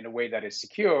to them in a way that is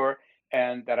secure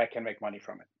and that I can make money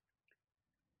from it?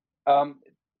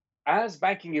 As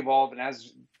banking evolved and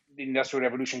as the Industrial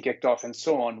Revolution kicked off and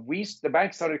so on, the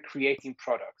bank started creating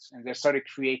products, and they started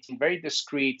creating very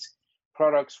discrete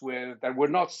products that were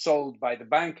not sold by the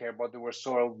banker, but they were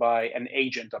sold by an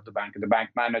agent of the bank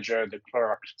manager, the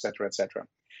clerk, et cetera, et cetera.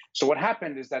 So what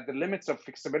happened is that the limits of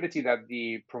flexibility that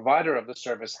the provider of the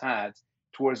service had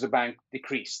towards the bank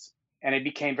decreased, and it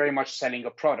became very much selling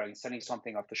a product, selling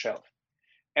something off the shelf.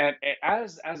 And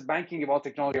as banking evolved,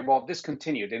 technology evolved, this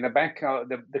continued. In the bank,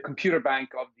 the computer bank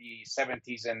of the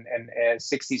 70s and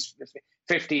 60s,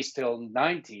 50s till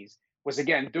 90s was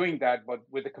again doing that, but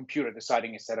with the computer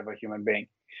deciding instead of a human being.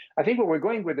 I think what we're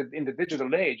going with in the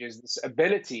digital age is this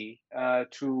ability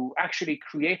to actually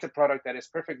create a product that is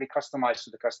perfectly customized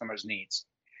to the customer's needs.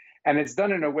 And it's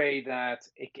done in a way that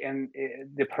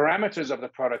the parameters of the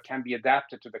product can be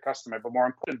adapted to the customer, but more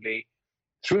importantly,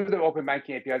 through the open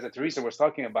banking APIs that Teresa was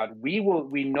talking about, we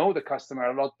know the customer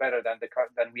a lot better than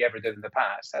we ever did in the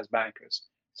past as bankers.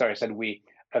 Sorry, I said we.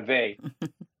 They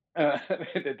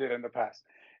did in the past.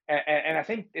 And I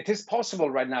think it is possible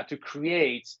right now to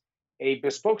create a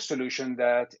bespoke solution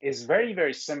that is very,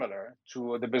 very similar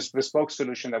to the bespoke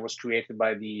solution that was created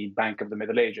by the Bank of the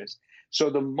Middle Ages.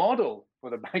 So the model for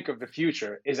the Bank of the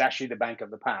future is actually the Bank of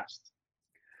the past.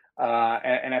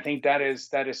 And I think that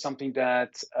is something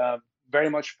that very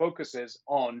much focuses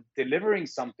on delivering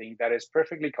something that is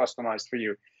perfectly customized for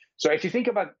you. So if you think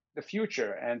about the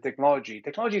future and technology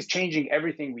is changing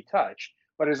everything we touch,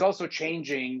 but it's also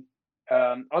changing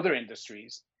other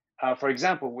industries. For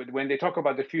example, when they talk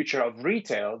about the future of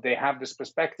retail, they have this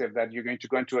perspective that you're going to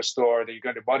go into a store, that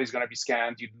your body's going to be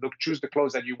scanned. You choose the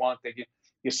clothes that you want.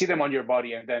 You see them on your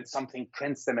body, and then something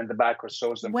prints them in the back or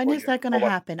sews them. When is that going to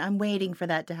happen? I'm waiting for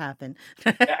that to happen.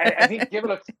 I think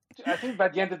I think by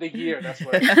the end of the year, that's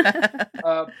what.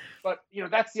 But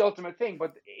that's the ultimate thing.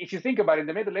 But if you think about it, in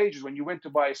the Middle Ages, when you went to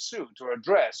buy a suit or a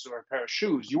dress or a pair of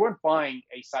shoes, you weren't buying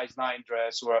a size 9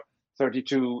 dress or a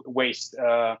 32 waist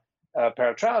pair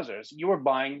of trousers. You were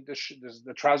buying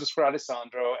the trousers for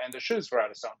Alessandro and the shoes for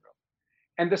Alessandro.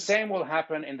 And the same will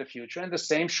happen in the future, and the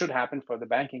same should happen for the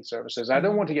banking services. I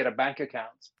don't want to get a bank account.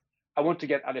 I want to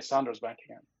get Alessandro's bank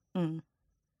account. Mm.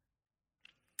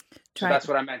 So that's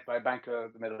what I meant by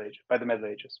the Middle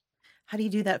Ages. How do you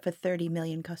do that for 30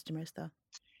 million customers, though?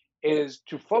 Is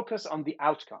to focus on the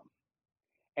outcome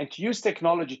and to use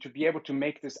technology to be able to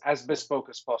make this as bespoke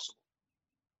as possible.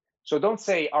 So don't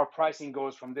say our pricing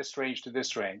goes from this range to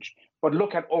this range, but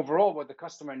look at overall what the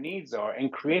customer needs are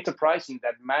and create a pricing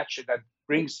that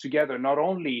brings together not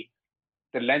only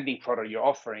the lending product you're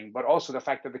offering, but also the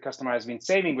fact that the customer has been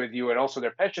saving with you, and also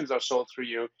their pensions are sold through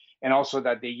you, and also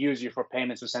that they use you for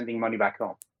payments or sending money back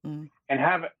home. And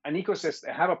have an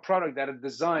ecosystem, have a product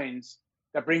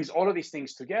that brings all of these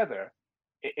things together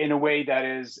in a way that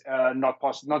is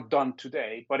not done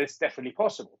today, but it's definitely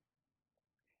possible.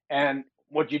 And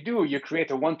what you do, you create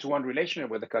a one-to-one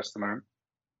relationship with the customer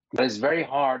that is very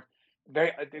hard,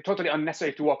 totally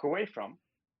unnecessary to walk away from,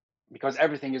 because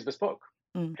everything is bespoke.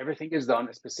 Everything is done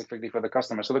specifically for the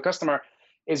customer. So the customer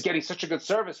is getting such a good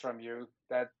service from you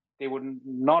that they would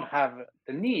not have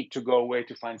the need to go away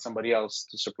to find somebody else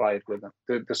to supply it with them,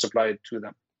 to supply it to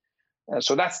them.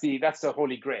 So that's the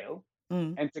holy grail.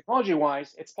 And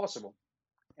technology-wise, it's possible.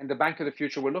 And the bank of the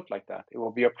future will look like that. It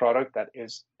will be a product that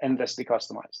is endlessly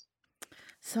customized.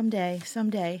 Someday,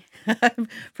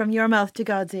 from your mouth to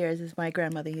God's ears, as my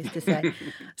grandmother used to say.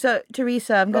 So,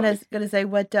 Teresa, I'm gonna say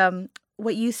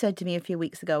what you said to me a few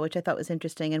weeks ago, which I thought was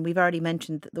interesting, and we've already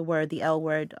mentioned the L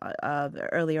word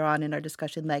earlier on in our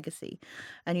discussion, legacy.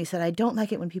 And you said, I don't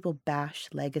like it when people bash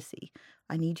legacy.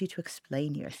 I need you to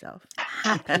explain yourself.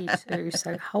 Happy to,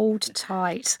 so hold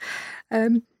tight.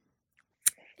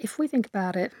 If we think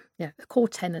about it, the core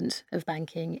tenet of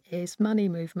banking is money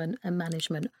movement and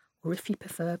management, or if you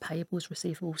prefer, payables,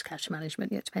 receivables, cash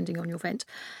management, depending on your event.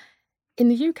 In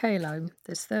the UK alone,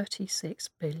 there's 36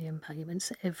 billion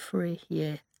payments every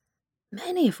year,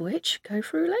 many of which go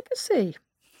through legacy.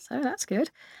 So that's good.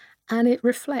 And it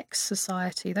reflects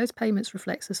society. Those payments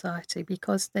reflect society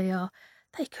because they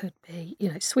could be,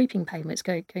 sweeping payments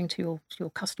going to your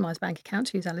customised bank account,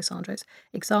 to use Alessandro's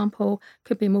example,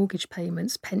 could be mortgage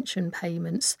payments, pension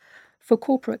payments. For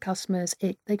corporate customers,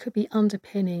 they could be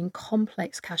underpinning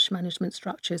complex cash management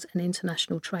structures and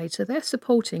international trade. So they're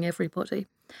supporting everybody.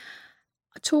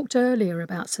 I talked earlier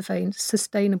about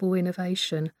sustainable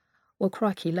innovation. Well,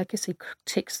 crikey, legacy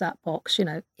ticks that box.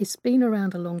 It's been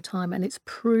around a long time and it's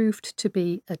proved to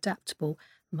be adaptable.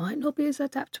 Might not be as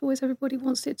adaptable as everybody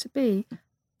wants it to be,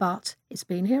 but it's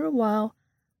been here a while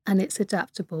and it's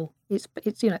adaptable.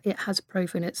 It has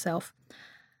proven itself.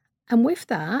 And with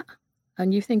that,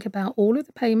 and you think about all of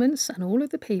the payments and all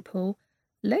of the people,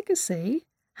 legacy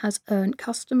has earned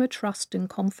customer trust and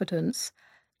confidence.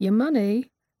 Your money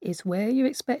is where you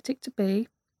expect it to be,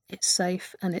 it's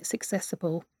safe and it's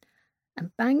accessible.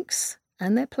 And banks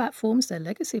and their platforms, their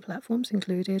legacy platforms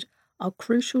included, are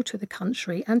crucial to the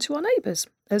country and to our neighbours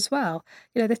as well.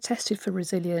 They're tested for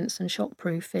resilience and shock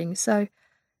proofing. So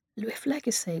with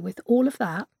legacy, with all of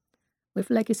that, with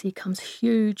legacy comes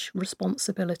huge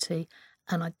responsibility.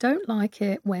 And I don't like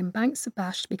it when banks are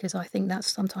bashed, because I think that's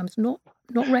sometimes not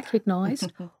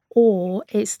recognised or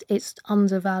it's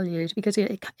undervalued, because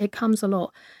it comes a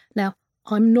lot. Now,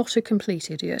 I'm not a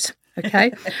complete idiot,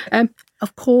 okay?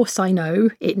 Of course I know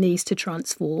it needs to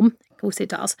transform. Of course it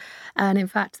does. And in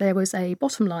fact, there was a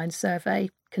bottom line survey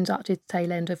conducted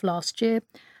tail end of last year.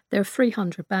 There are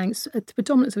 300 banks, the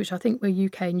predominance of which I think were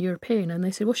UK and European, and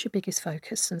they said, what's your biggest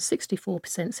focus? And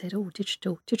 64% said,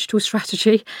 digital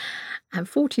strategy, and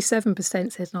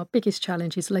 47% said, our biggest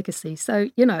challenge is legacy. So,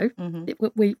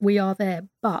 we are there,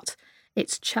 but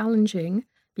it's challenging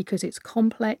because it's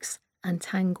complex and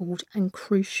tangled and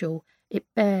crucial. It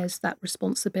bears that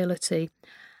responsibility.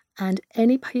 And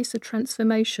any piece of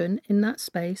transformation in that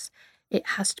space, it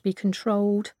has to be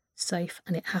controlled, safe,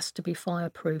 and it has to be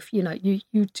fireproof. It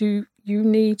needs to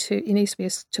be,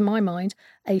 to my mind,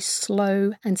 a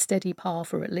slow and steady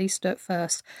path, or at least at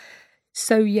first.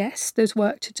 So yes, there's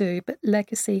work to do, but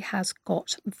legacy has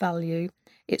got value.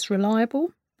 It's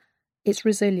reliable, it's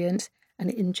resilient, and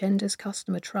it engenders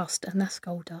customer trust, and that's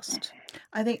gold dust.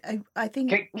 I think.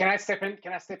 Can I step in?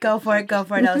 Go for it,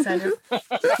 Alessandro.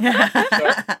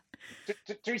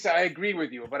 Teresa, I agree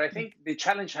with you, but I think the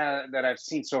challenge that I've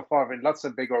seen so far in lots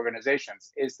of big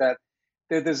organizations is that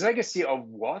there's legacy of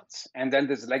what, and then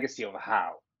there's legacy of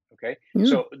how. Okay,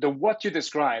 so the what you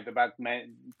described about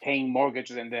paying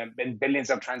mortgages and billions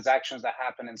of transactions that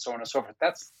happen and so on and so forth,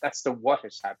 that's the what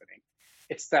is happening.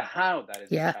 It's the how that is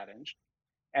the challenge,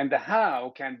 and the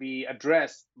how can be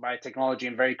addressed by technology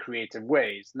in very creative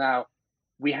ways. Now,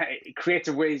 we have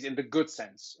creative ways in the good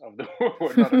sense of the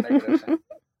word, not a negative sense.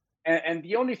 And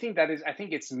the only thing that is, I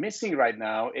think, it's missing right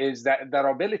now is that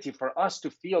ability for us to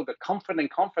feel the comfort and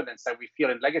confidence that we feel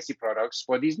in legacy products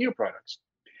for these new products.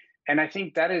 And I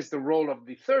think that is the role of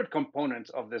the third component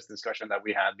of this discussion that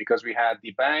we had, because we had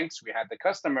the banks, we had the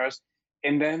customers,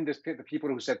 and then the people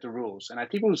who set the rules. And the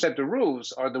people who set the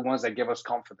rules are the ones that give us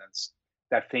confidence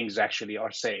that things actually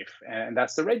are safe. And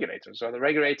that's the regulator. So the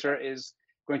regulator is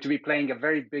going to be playing a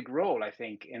very big role, I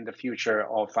think, in the future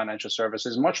of financial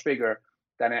services, much bigger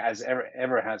than it has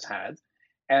ever has had.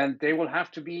 And they will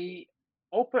have to be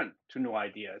open to new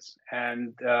ideas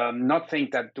and not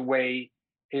think that the way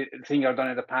things are done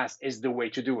in the past is the way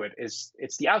to do it.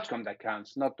 It's the outcome that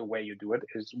counts, not the way you do it,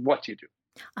 is what you do.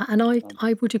 And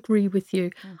I would agree with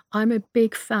you. I'm a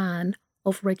big fan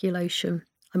of regulation.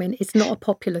 I mean, it's not a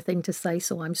popular thing to say,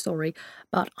 so I'm sorry,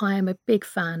 but I am a big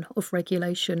fan of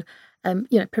regulation,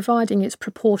 providing it's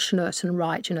proportionate and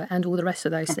right, and all the rest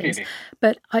of those things.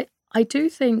 But I do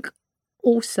think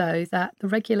also that the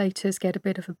regulators get a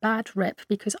bit of a bad rep,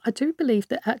 because I do believe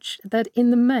that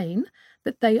in the main,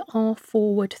 that they are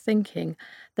forward thinking.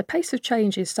 The pace of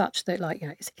change is such that,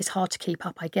 it's hard to keep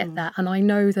up. I get that. And I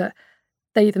know that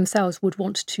they themselves would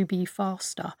want to be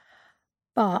faster.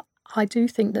 But I do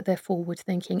think that they're forward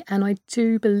thinking. And I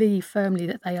do believe firmly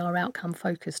that they are outcome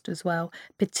focused as well,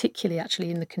 particularly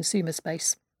actually in the consumer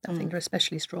space. I think they're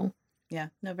especially strong. Yeah,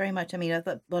 no, very much. I mean,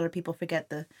 a lot of people forget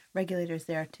the regulators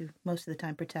there to most of the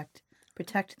time protect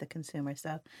the consumer.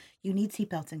 So you need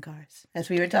seatbelts in cars, as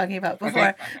we were talking about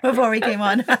before we came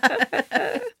on.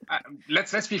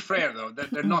 Let's be fair though.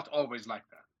 They're not always like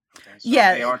that. Okay? So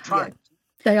they are trying. Yeah.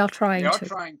 They are trying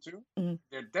to. Mm-hmm.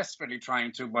 They're desperately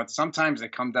trying to, but sometimes they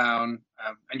come down.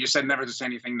 And you said never to say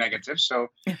anything negative, so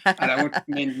and I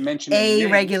won't mention a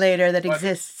regulator that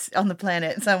exists on the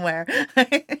planet somewhere.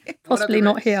 Possibly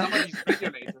not here. Some of these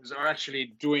regulators are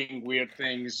actually doing weird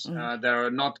things that are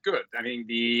not good. I mean,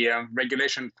 the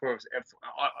regulation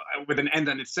with an end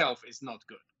in itself is not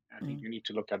good. I think you need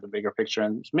to look at the bigger picture,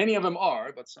 and many of them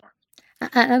are, but some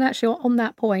aren't. And actually, on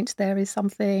that point, there is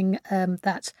something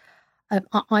that.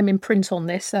 I'm in print on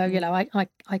this, so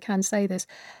I can say this.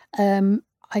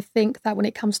 I think that when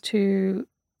it comes to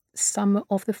some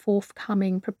of the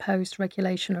forthcoming proposed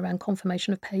regulation around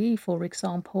confirmation of payee, for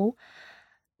example,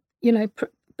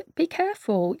 be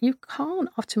careful. You can't,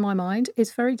 up to my mind,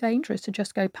 it's very dangerous to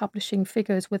just go publishing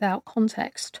figures without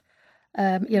context.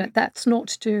 That's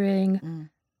not doing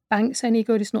banks any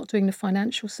good. It's not doing the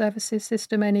financial services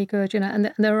system any good,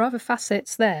 and there are other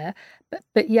facets there.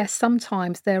 But yes,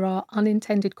 sometimes there are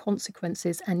unintended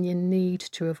consequences, and you need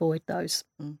to avoid those.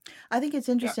 I think it's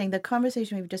interesting. The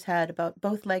conversation we've just had about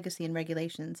both legacy and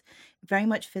regulations very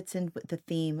much fits in with the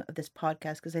theme of this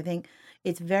podcast, because I think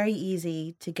it's very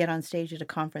easy to get on stage at a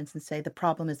conference and say the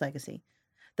problem is legacy.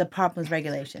 The problem is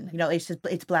regulation.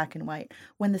 It's black and white.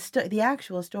 When the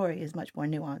actual story is much more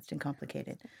nuanced and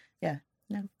complicated. Yeah.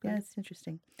 No, yeah, it's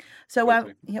interesting. So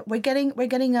we're getting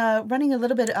running a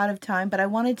little bit out of time, but I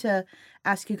wanted to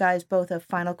ask you guys both a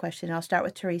final question. I'll start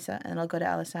with Teresa, and I'll go to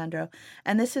Alessandro.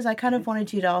 And this is, I kind of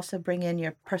wanted you to also bring in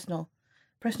your personal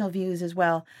views as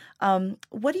well.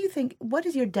 What do you think? What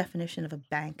is your definition of a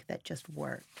bank that just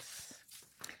works?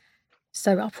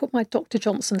 So I'll put my Dr.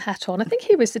 Johnson hat on. I think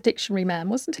he was the dictionary man,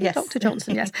 wasn't he? Yes. Dr.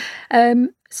 Johnson, yes.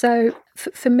 So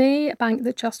for me, a bank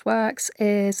that just works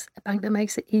is a bank that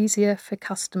makes it easier for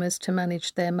customers to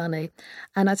manage their money.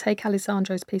 And I take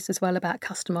Alessandro's piece as well about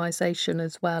customization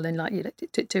as well, and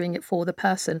doing it for the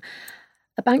person.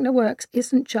 A bank that works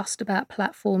isn't just about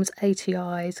platforms,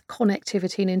 ATIs,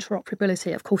 connectivity and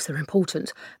interoperability. Of course, they're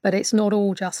important, but it's not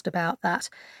all just about that.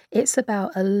 It's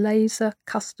about a laser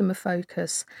customer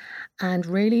focus and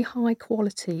really high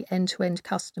quality end-to-end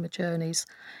customer journeys.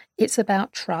 It's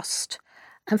about trust.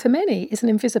 And for many, it's an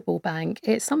invisible bank.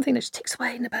 It's something that just ticks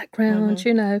away in the background,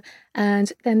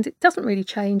 and then it doesn't really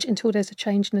change until there's a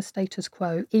change in the status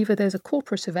quo. Either there's a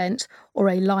corporate event or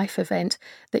a life event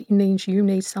that means you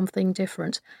need something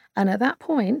different. And at that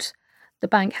point, the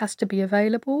bank has to be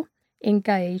available.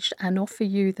 engaged and offer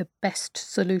you the best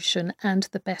solution and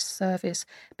the best service,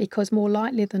 because more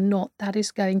likely than not, that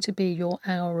is going to be your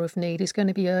hour of need, is going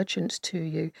to be urgent to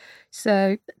you.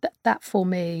 So that for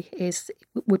me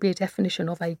would be a definition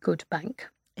of a good bank.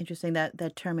 Interesting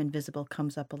that term invisible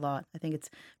comes up a lot. I think it's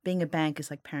being a bank is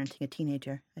like parenting a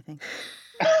teenager, I think.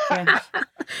 Yeah.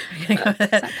 Is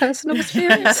that personal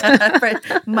experience?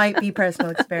 Might be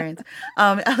personal experience.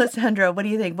 Alessandro, what do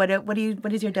you think? What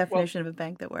is your definition of a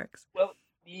bank that works? Well,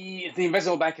 the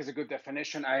invisible bank is a good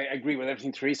definition. I agree with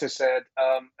everything Teresa said.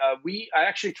 I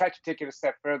actually tried to take it a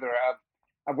step further.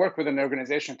 I worked with an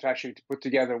organization to put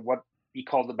together what we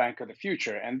call the bank of the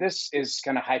future, and this is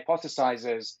kind of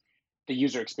hypothesizes the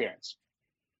user experience,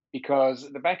 because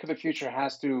the bank of the future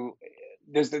has to.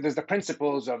 There's the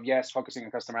principles of, yes, focusing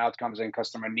on customer outcomes and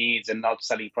customer needs and not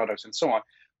selling products and so on.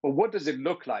 But what does it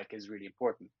look like is really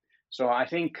important. So I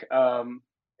think an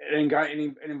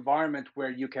environment where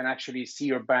you can actually see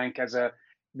your bank as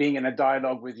being in a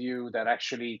dialogue with you that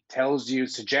actually tells you,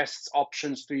 suggests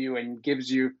options to you, and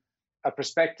gives you a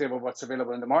perspective of what's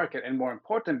available in the market. And more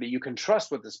importantly, you can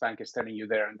trust what this bank is telling you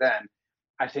there and then,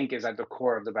 I think is at the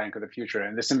core of the bank of the future.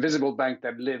 And this invisible bank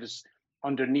that lives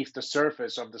underneath the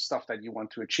surface of the stuff that you want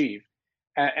to achieve.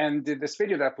 And this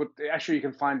video that I put, actually you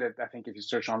can find it, I think if you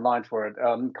search online for it,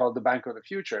 called The Bank of the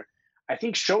Future, I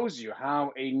think shows you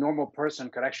how a normal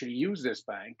person could actually use this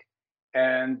bank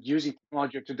and using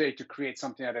technology of today to create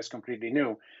something that is completely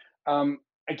new.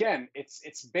 Again,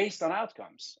 it's based on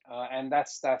outcomes. And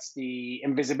that's the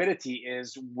invisibility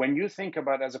is when you think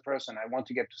about as a person, I want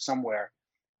to get to somewhere,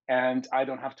 and I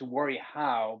don't have to worry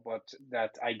how, but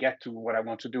that I get to what I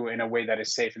want to do in a way that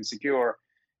is safe and secure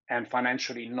and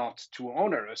financially not too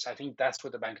onerous. I think that's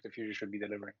what the Bank of the Future should be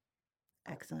delivering.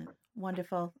 Excellent.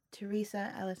 Wonderful.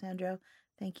 Teresa, Alessandro,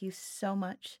 thank you so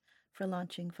much for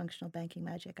launching Functional Banking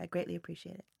Magic. I greatly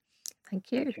appreciate it. Thank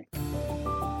you. Okay.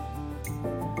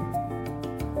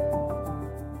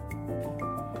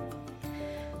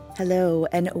 Hello,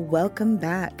 and welcome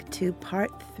back to part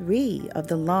 3 of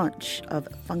the launch of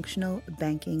Functional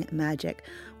Banking Magic.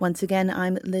 Once again,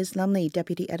 I'm Liz Lumley,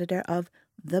 Deputy Editor of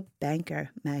The Banker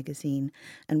magazine,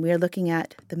 and we are looking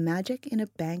at the magic in a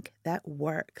bank that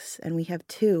works. And we have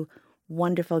 2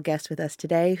 wonderful guests with us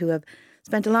today who have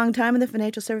spent a long time in the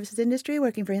financial services industry,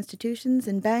 working for institutions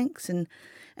and banks and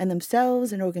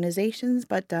themselves and organizations.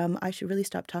 But I should really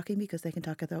stop talking because they can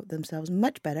talk about themselves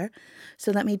much better.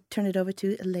 So let me turn it over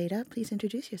to Leda. Please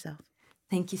introduce yourself.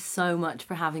 Thank you so much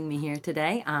for having me here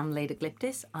today. I'm Leda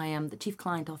Gliptis. I am the Chief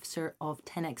Client Officer of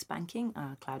 10x Banking,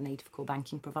 a cloud-native core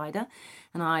banking provider.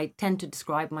 And I tend to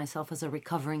describe myself as a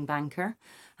recovering banker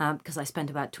because I spent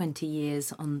about 20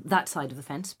 years on that side of the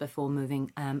fence before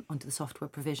moving onto the software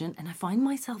provision. And I find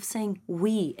myself saying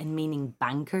we and meaning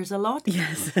bankers a lot.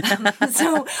 Yes.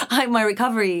 So my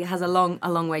recovery has a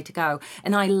long way to go.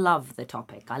 And I love the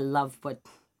topic. I love what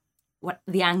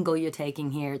the angle you're taking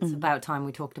here. It's about time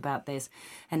we talked about this.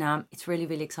 And it's really,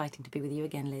 really exciting to be with you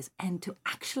again, Liz, and to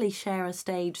actually share a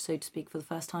stage, so to speak, for the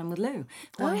first time with Lou.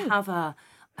 Oh. I have a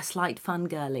slight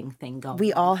fangirling thing going.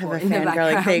 We all have a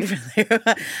fangirling thing for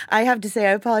Lou. I have to say,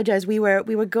 I apologize. You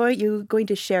were going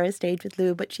to share a stage with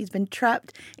Lou, but she's been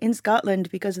trapped in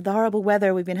Scotland because of the horrible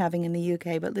weather we've been having in the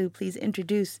UK. But Lou, please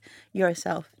introduce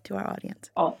yourself to our audience.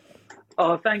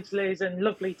 Oh, thanks, Liz, and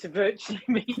lovely to virtually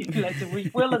meet you later.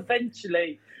 We will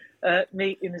eventually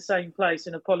meet in the same place,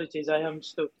 and apologies, I am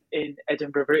stuck in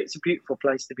Edinburgh. It's a beautiful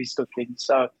place to be stuck in,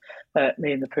 so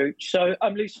me and the pooch. So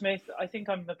I'm Lou Smith. I think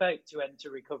I'm about to enter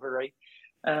recovery.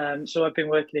 So I've been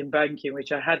working in banking,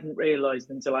 which I hadn't realised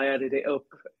until I added it up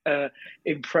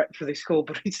in prep for this call,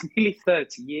 but it's nearly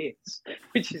 30 years,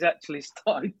 which is actually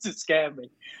starting to scare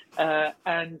me.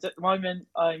 And at the moment,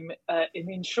 I'm in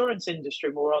the insurance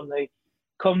industry, more on the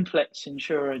complex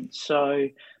insurance, so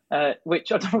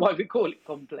which I don't know why we call it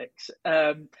complex,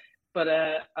 but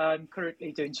I'm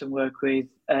currently doing some work with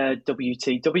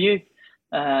WTW,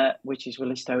 which is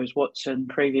Willis Towers Watson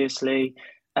previously,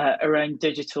 around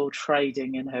digital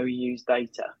trading and how we use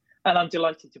data. And I'm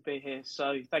delighted to be here,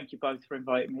 so thank you both for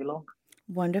inviting me along.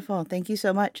 Wonderful. Thank you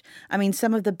so much. I mean,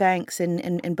 some of the banks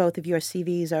in both of your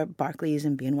CVs are Barclays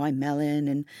and BNY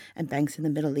Mellon and banks in the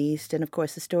Middle East, and of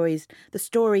course the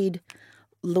storied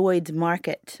Lloyd's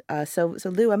market. So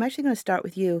Lou, I'm actually going to start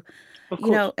with you.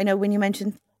 You know, I know when you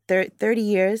mentioned 30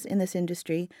 years in this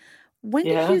industry, when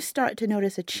did you start to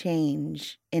notice a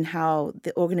change in how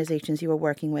the organizations you were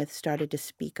working with started to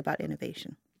speak about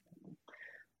innovation?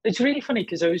 It's really funny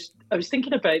because I was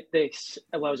thinking about this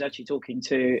while I was actually talking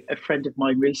to a friend of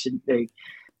mine recently,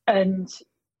 and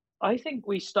I think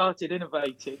we started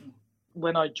innovating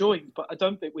when I joined, but I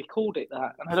don't think we called it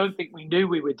that, and I don't think we knew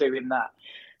we were doing that.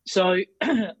 So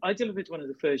I delivered one of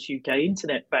the first UK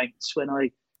internet banks when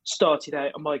I started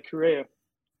out on my career,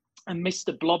 and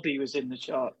Mr. Blobby was in the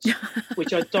charts,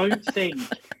 which I don't think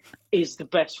is the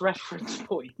best reference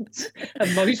point.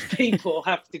 And most people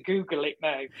have to Google it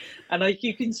now. And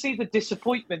you can see the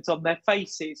disappointment on their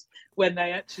faces when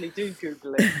they actually do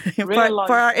Google it.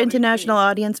 For our international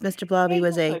audience, Mr. Blobby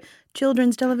was a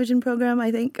children's television program,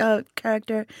 I think,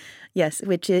 character. Yes,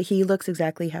 which he looks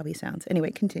exactly how he sounds.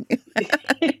 Anyway, continue.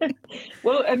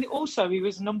 Well, and also he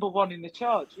was number one in the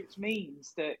charts, which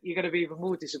means that you're going to be even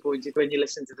more disappointed when you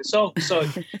listen to the song. So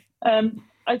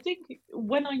I think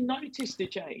when I noticed the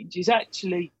change is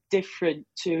actually different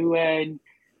to when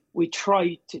we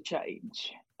tried to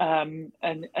change, and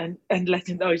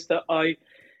letting those that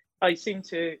I seem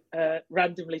to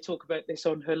randomly talk about this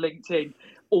on her LinkedIn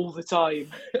all the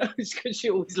time because she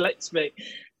always lets me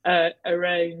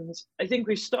around. I think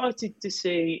we started to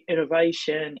see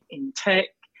innovation in tech,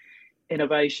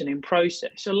 innovation in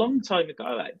process a long time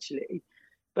ago, actually.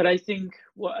 But I think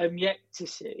what I'm yet to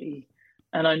see,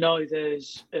 and I know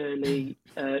there's early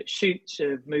shoots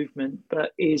of movement,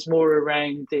 but is more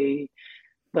around the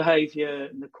behaviour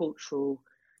and the cultural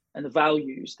and the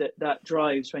values that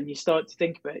drives when you start to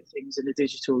think about things in a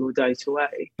digital or data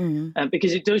way. Mm-hmm.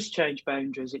 Because it does change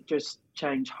boundaries, it does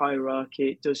change hierarchy,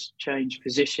 it does change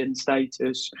position,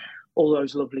 status, all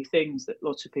those lovely things that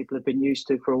lots of people have been used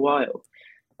to for a while.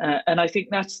 And I think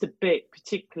that's the bit,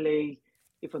 particularly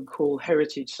if I can call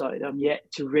heritage side, I'm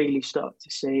yet to really start to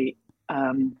see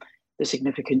the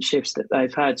significant shifts that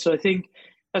they've had. So I think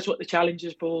that's what the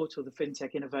challengers brought, or the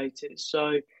fintech innovators.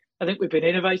 So I think we've been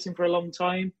innovating for a long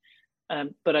time,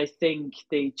 but I think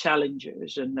the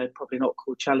challengers, and they're probably not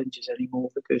called challengers anymore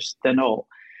because they're not,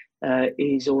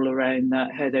 is all around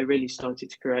that, how they really started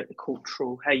to create the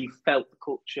cultural, how you felt the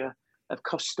culture of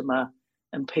customer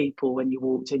and people when you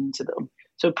walked into them.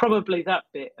 So probably that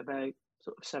bit about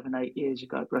sort of 7-8 years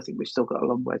ago, but I think we've still got a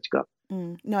long way to go.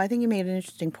 No, I think you made an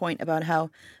interesting point about how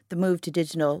the move to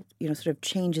digital, sort of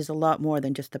changes a lot more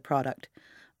than just the product.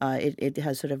 It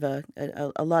has sort of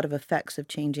a lot of effects of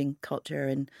changing culture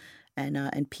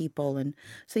and people, and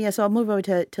so I'll move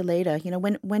over to Leda.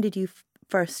 When did you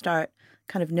first start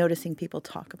kind of noticing people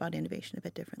talk about innovation a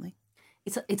bit differently?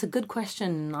 It's a good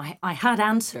question. I had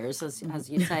answers as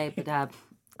you say, but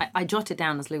I jotted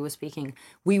down as Lou was speaking.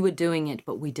 We were doing it,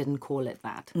 but we didn't call it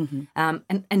that. Mm-hmm.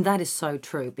 And that is so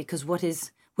true, because what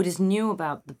is new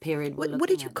about the period we're looking at... What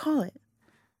did you call it?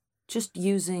 Just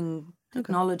using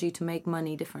technology to make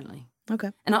money differently.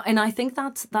 Okay. And I think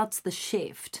that's the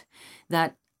shift,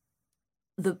 that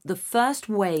the first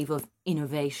wave of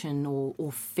innovation or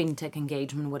fintech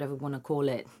engagement, whatever you want to call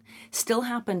it, still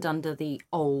happened under the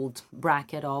old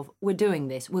bracket of we're doing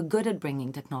this, we're good at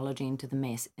bringing technology into the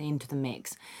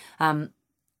mix. And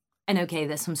okay,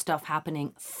 there's some stuff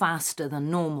happening faster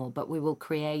than normal, but we will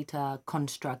create a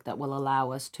construct that will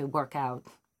allow us to work out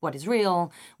what is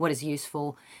real, what is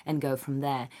useful, and go from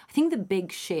there. I think the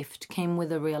big shift came with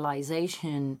the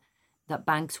realization that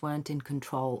banks weren't in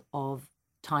control of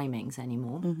timings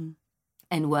anymore, mm-hmm.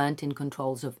 and weren't in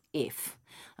controls of if.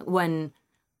 When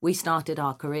we started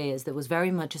our careers, there was very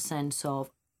much a sense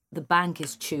of the bank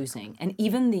is choosing, and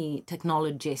even the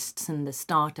technologists and the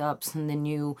startups and the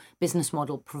new business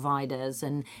model providers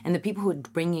and the people who are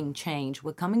bringing change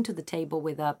were coming to the table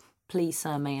with a please,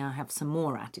 sir, may I have some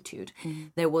more attitude. Mm-hmm.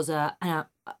 There was an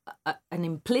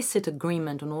implicit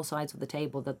agreement on all sides of the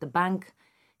table that the bank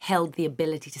held the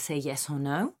ability to say yes or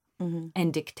no, mm-hmm.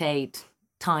 and dictate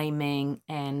timing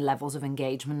and levels of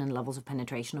engagement and levels of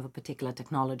penetration of a particular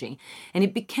technology. And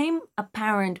it became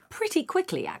apparent pretty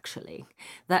quickly, actually,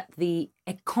 that the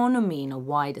economy in a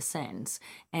wider sense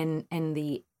and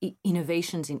the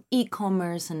innovations in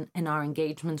e-commerce and our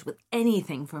engagements with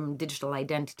anything from digital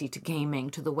identity to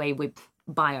gaming to the way we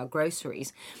buy our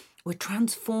groceries were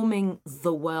transforming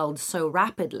the world so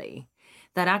rapidly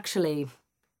that actually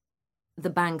the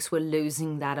banks were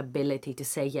losing that ability to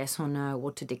say yes or no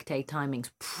or to dictate timings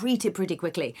pretty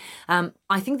quickly.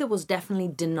 I think there was definitely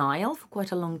denial for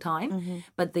quite a long time, mm-hmm.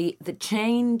 but the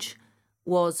change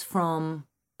was from,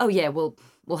 oh yeah, we'll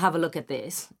have a look at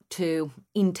this, to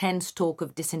intense talk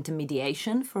of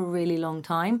disintermediation for a really long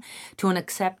time, to an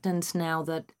acceptance now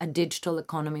that a digital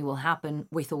economy will happen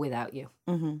with or without you.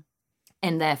 Mm-hmm.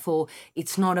 And therefore,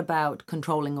 it's not about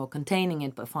controlling or containing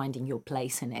it, but finding your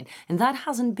place in it. And that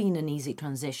hasn't been an easy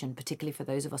transition, particularly for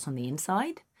those of us on the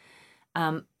inside.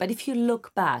 But if you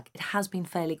look back, it has been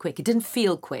fairly quick. It didn't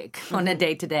feel quick on a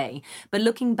day-to-day. But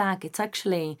looking back, it's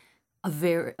actually a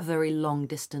very long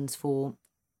distance for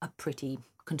a pretty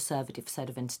conservative set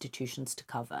of institutions to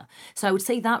cover. So I would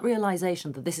say that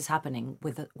realization that this is happening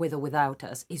with or without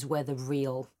us is where the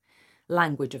real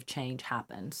language of change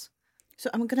happens. So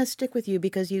I'm going to stick with you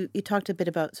because you talked a bit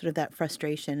about sort of that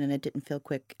frustration, and it didn't feel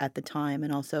quick at the time.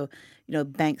 And also,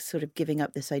 banks sort of giving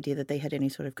up this idea that they had any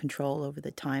sort of control over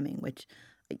the timing, which,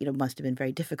 must have been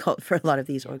very difficult for a lot of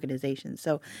these organizations.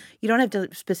 So you don't have to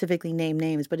specifically name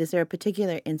names, but is there a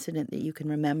particular incident that you can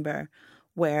remember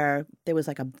where there was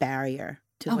like a barrier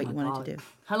to what you wanted to do?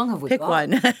 How long have we got?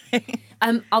 Pick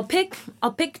one. I'll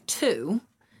pick two,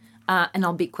 and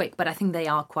I'll be quick, but I think they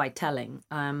are quite telling.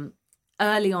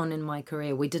 Early on in my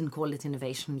career, we didn't call it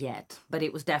innovation yet, but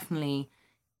it was definitely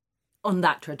on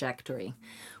that trajectory.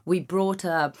 We brought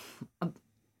a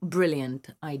brilliant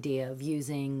idea of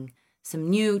using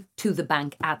some new to the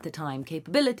bank at the time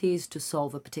capabilities to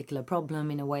solve a particular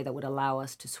problem in a way that would allow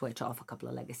us to switch off a couple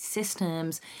of legacy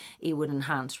systems. It would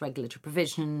enhance regulatory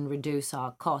provision, reduce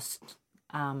our cost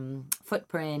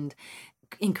footprint,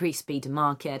 increase speed to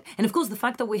market. And of course, the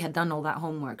fact that we had done all that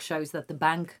homework shows that the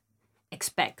bank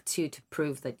expects you to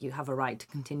prove that you have a right to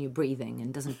continue breathing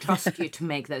and doesn't trust you to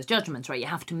make those judgments, right? You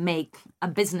have to make a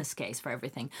business case for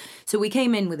everything. So we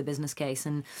came in with a business case,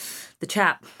 and the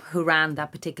chap who ran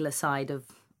that particular side of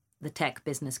the tech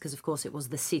business, because of course it was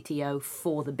the CTO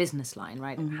for the business line,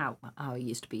 right? Mm-hmm. How it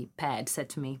used to be paired, said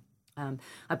to me,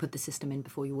 I put the system in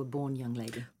before you were born, young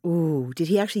lady. Ooh, did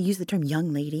he actually use the term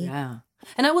young lady? Yeah.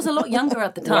 And I was a lot younger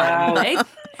at the time, right?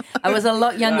 I was a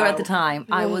lot younger at the time.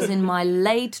 I was in my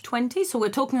late 20s, so we're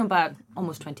talking about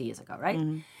almost 20 years ago, right?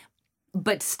 Mm.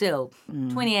 But still,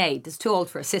 28 is too old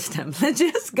for a system. Let's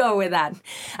just go with that.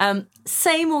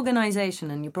 Same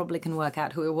organization, and you probably can work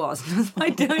out who it was just by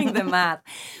doing the math.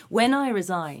 When I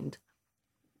resigned,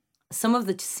 some of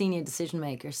the senior decision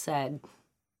makers said,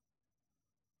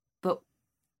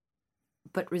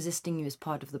 but resisting you is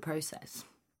part of the process.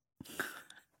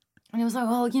 And I was like,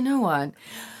 well, you know what?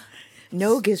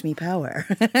 No gives me power.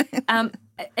 And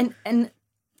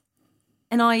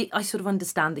I sort of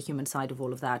understand the human side of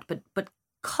all of that, but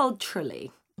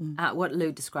culturally, what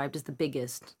Lou described as the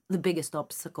biggest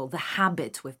obstacle, the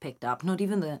habits we've picked up, not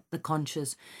even the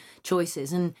conscious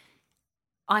choices. And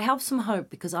I have some hope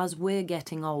because as we're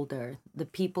getting older, the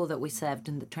people that we served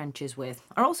in the trenches with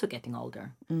are also getting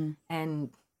older,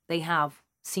 and they have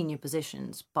senior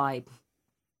positions by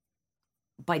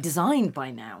design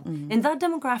by now. And that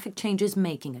demographic change is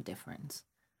making a difference.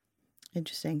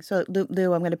 Interesting. So,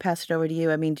 Lou, I'm going to pass it over to you.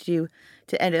 I mean, to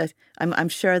end, I'm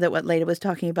sure that what Leda was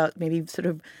talking about maybe sort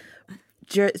of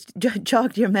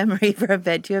jogged your memory for a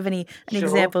bit. Do you have any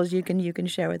examples you can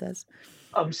share with us?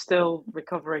 I'm still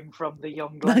recovering from the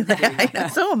young lady.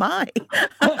 So am I.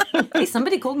 Hey,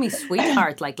 somebody called me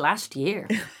sweetheart like last year.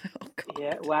 Oh,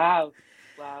 yeah. Wow.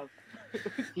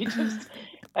 You just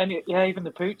even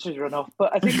the pooches run off.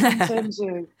 But I think in terms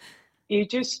of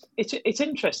it's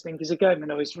interesting because again, when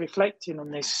I was reflecting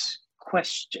on this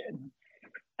question,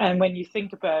 and when you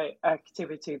think about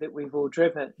activity that we've all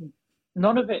driven,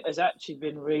 none of it has actually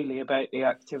been really about the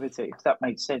activity, if that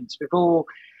makes sense.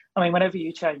 Whenever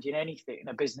you're changing anything,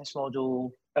 a business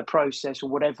model, a process or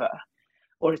whatever,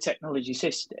 or a technology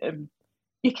system,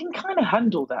 you can kind of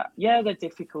handle that. Yeah, they're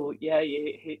difficult. Yeah,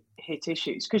 you hit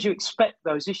issues because you expect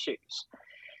those issues.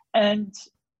 And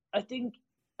I think,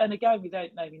 and again, without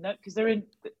naming that, because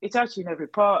it's actually in every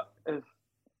part of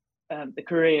the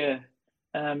career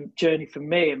journey for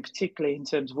me, and particularly in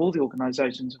terms of all the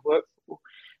organisations I've worked for,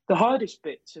 the hardest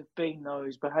bits have been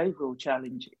those behavioural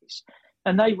challenges.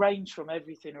 And they range from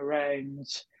everything around,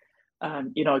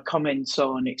 comments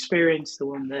on experience, the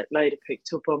one that Leda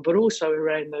picked up on, but also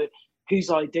around whose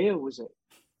idea was it?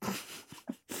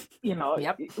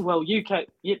 Yep. Well,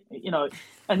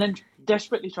 and then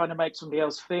desperately trying to make somebody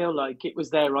else feel like it was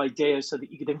their idea so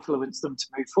that you could influence them to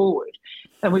move forward.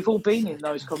 And we've all been in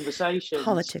those conversations.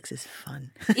 Politics is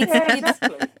fun.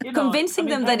 Exactly. Convincing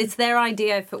them that it's their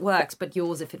idea if it works, but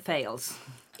yours if it fails.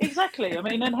 Exactly.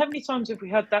 And how many times have we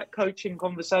had that coaching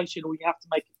conversation where you have to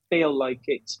make it feel like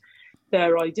it's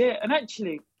their idea? And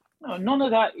actually, none of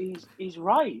that is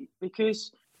right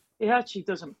because it actually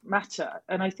doesn't matter.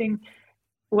 And I think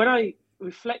when I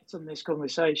reflect on this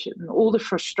conversation, all the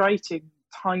frustrating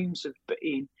times have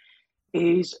been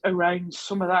is around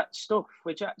some of that stuff,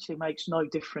 which actually makes no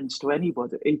difference to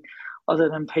anybody other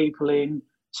than people in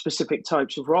specific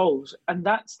types of roles. And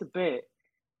that's the bit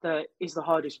that is the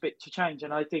hardest bit to change.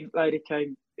 And I think Leda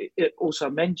it also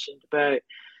mentioned about,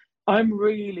 I'm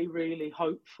really, really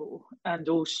hopeful and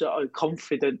also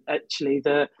confident actually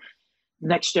that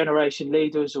next generation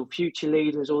leaders or future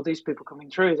leaders or these people coming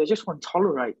through, they just won't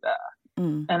tolerate that.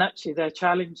 And actually they're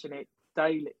challenging it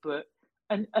daily,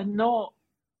 and not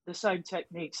the same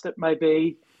techniques that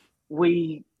maybe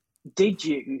we did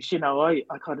use. I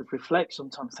kind of reflect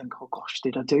sometimes, think, oh gosh,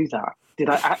 did I do that? Did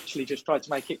I actually just try to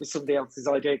make it was somebody else's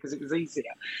idea because it was easier?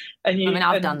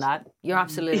 I've done that. You're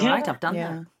absolutely right. I've done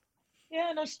that. Yeah,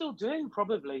 and I still do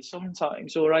probably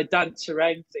sometimes, or I dance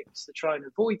around things to try and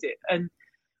avoid it. And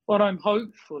what I'm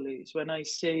hopeful is when I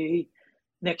see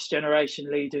next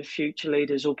generation leaders, future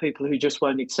leaders, or people who just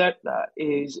won't accept that,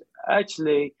 is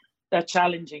actually they're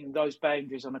challenging those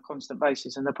boundaries on a constant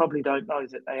basis, and they probably don't know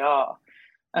that they are.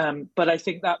 But I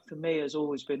think that for me has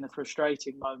always been the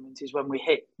frustrating moment, is when we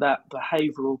hit that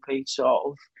behavioural piece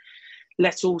of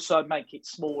let's also make it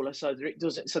smaller so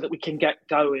that we can get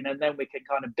going, and then we can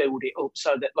kind of build it up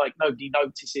so that like nobody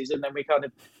notices, and then we kind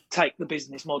of take the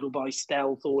business model by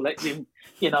stealth, or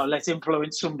let's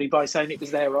influence somebody by saying it was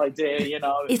their idea.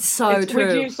 It's so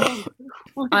true.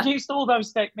 We've used all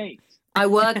those techniques. I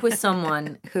work with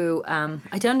someone who,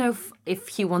 I don't know if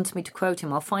he wants me to quote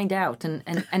him. I'll find out and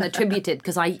attribute it,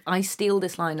 because I steal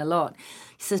this line a lot.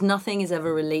 He says, nothing is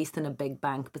ever released in a big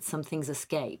bank, but some things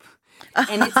escape.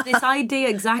 And it's this idea,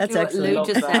 exactly what Lou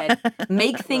just said,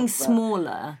 make things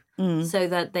smaller so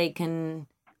that they can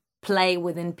play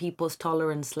within people's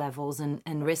tolerance levels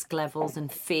and risk levels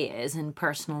and fears and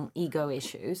personal ego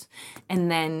issues, and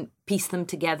then piece them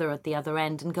together at the other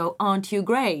end and go, aren't you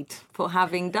great for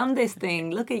having done this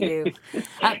thing? Look at you.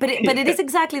 But it is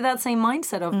exactly that same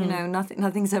mindset of,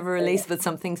 nothing's ever released, but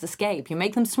some things escape. You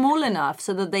make them small enough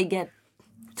so that they get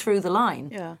through the line.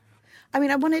 Yeah. I mean,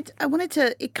 I wanted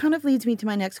to, it kind of leads me to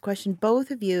my next question.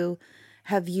 Both of you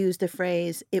have used the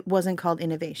phrase, it wasn't called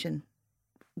innovation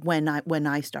when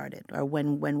I started, or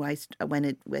when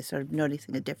it was sort of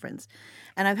noticing a difference.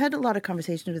 And I've had a lot of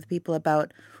conversations with people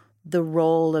about the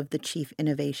role of the chief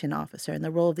innovation officer and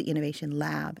the role of the innovation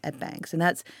lab at banks. And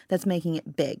that's making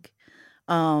it big.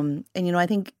 And, I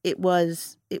think it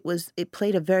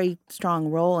played a very strong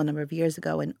role a number of years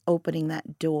ago in opening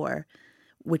that door,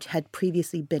 which had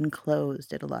previously been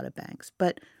closed at a lot of banks.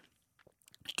 But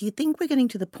do you think we're getting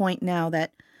to the point now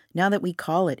that we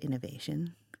call it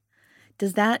innovation,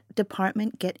 does that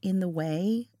department get in the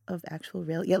way of actual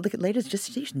real? Yeah, look at Lada's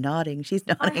she's nodding. She's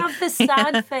nodding. I have the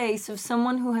sad face of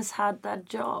someone who has had that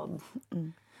job.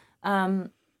 I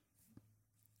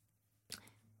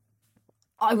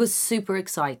was super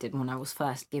excited when I was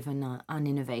first given an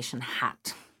innovation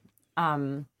hat.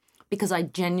 Because I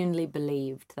genuinely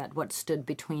believed that what stood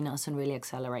between us and really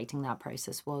accelerating that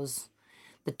process was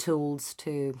the tools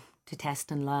to test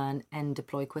and learn and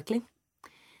deploy quickly.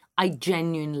 I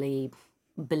genuinely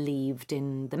believed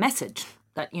in the message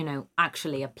that,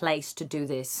 actually a place to do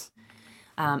this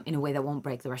in a way that won't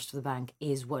break the rest of the bank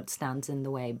is what stands in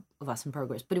the way of us in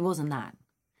progress. But it wasn't that.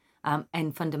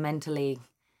 And fundamentally,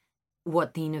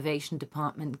 what the innovation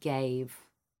department gave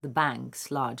the banks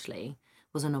largely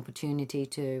was an opportunity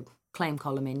to claim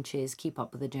column inches, keep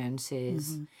up with the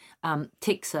Joneses,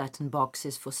 tick certain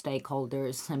boxes for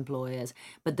stakeholders, employers,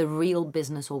 but the real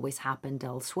business always happened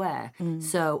elsewhere.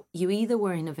 So you either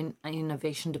were in an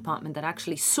innovation department that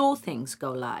actually saw things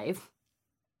go live,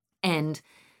 and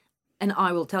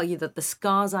I will tell you that the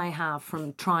scars I have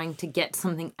from trying to get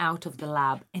something out of the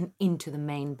lab and into the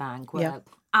main bank were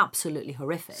absolutely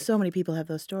horrific. So many people have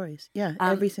those stories. Yeah,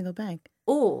 every single bank.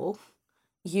 Or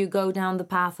you go down the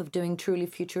path of doing truly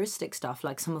futuristic stuff,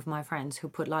 like some of my friends who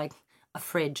put like a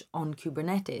fridge on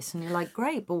Kubernetes, and you're like,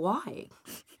 great, but why?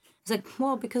 It's like,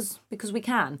 well, because we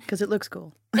can. Because it looks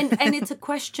cool. and it's a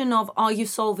question of, are you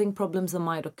solving problems that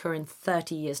might occur in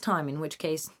 30 years' time, in which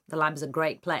case the lab is a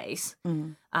great place.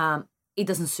 It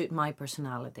doesn't suit my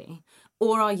personality.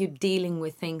 Or are you dealing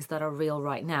with things that are real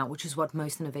right now, which is what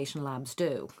most innovation labs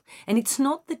do. And it's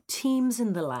not the teams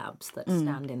in the labs that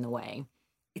stand in the way.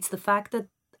 It's the fact that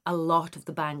a lot of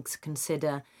the banks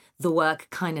consider the work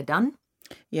kind of done.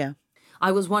 Yeah.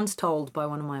 I was once told by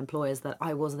one of my employers that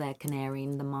I was their canary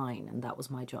in the mine, and that was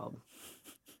my job.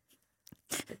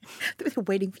 They were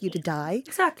waiting for you to die.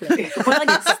 Exactly. When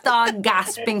I start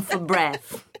gasping for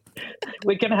breath.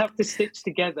 We're going to have to stitch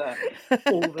together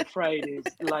all the phrases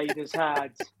Lada's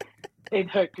had in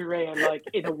her career, like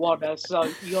in a one-er, so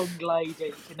young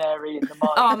lady, canary in the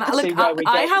mine. Look,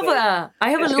 I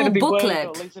have a little booklet.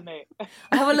 Wordle, isn't it?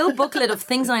 I have a little booklet of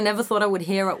things I never thought I would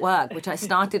hear at work, which I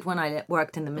started when I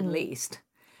worked in the Middle East.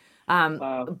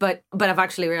 Wow. But I've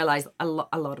actually realised a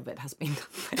lot of it has been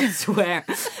elsewhere.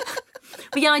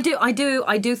 But yeah, I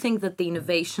do think that the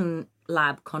innovation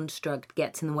lab construct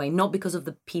gets in the way, not because of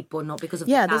the people, not because of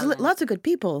the talent. There's lots of good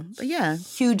people, but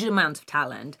huge amounts of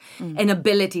talent and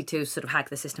ability to sort of hack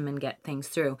the system and get things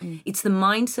through. It's the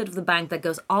mindset of the bank that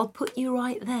goes, I'll put you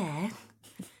right there.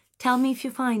 Tell me if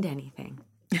you find anything.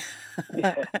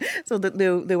 Yeah. So,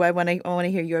 Lou, I want to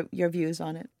hear your views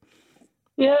on it.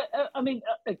 Yeah, I mean,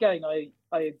 again,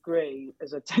 I agree,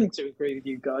 as I tend to agree with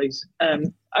you guys.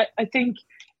 I think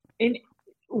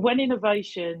when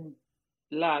innovation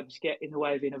labs get in the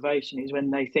way of innovation is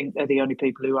when they think they're the only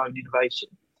people who own innovation.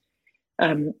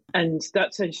 And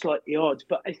that sounds slightly odd,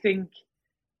 but I think,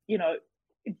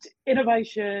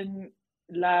 innovation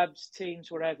labs, teams,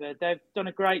 whatever, they've done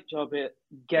a great job at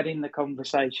getting the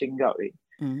conversation going.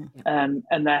 And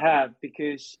they have,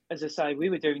 because, as I say, we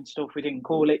were doing stuff, we didn't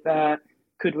call it that.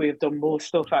 Could we have done more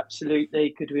stuff?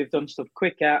 Absolutely. Could we have done stuff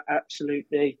quicker?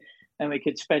 Absolutely. And we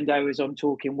could spend hours on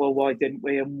talking, well, why didn't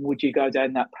we? And would you go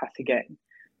down that path again?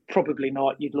 Probably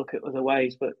not. You'd look at other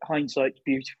ways, but hindsight's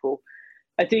beautiful.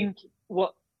 I think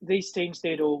what these teams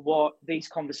did, or what these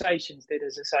conversations did,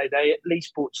 as I say, they at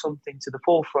least brought something to the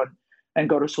forefront and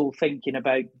got us all thinking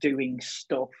about doing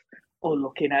stuff or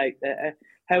looking out there.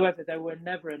 However, they were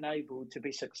never enabled to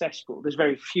be successful. There's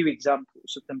very few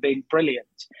examples of them being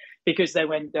brilliant, because they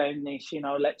went down this,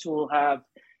 let's all have,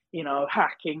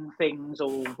 hacking things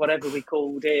or whatever we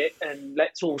called it, and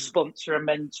let's all sponsor a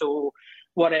mentor,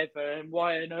 whatever. And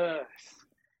why on earth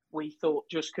we thought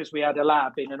just because we had a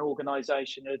lab in an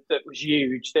organisation that was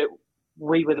huge, that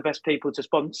we were the best people to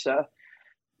sponsor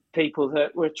people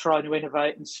that were trying to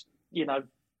innovate and,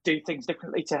 do things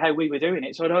differently to how we were doing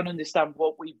it. So I don't understand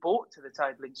what we brought to the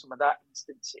table in some of that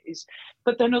instances.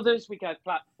 But then others, we gave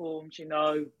platforms,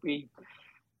 we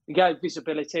gave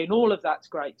visibility, and all of that's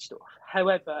great stuff.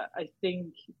 However, I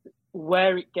think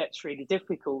where it gets really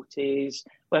difficult is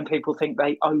when people think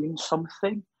they own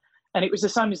something. And it was the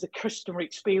same as the customer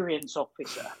experience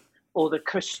officer or the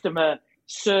customer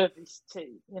service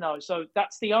team, so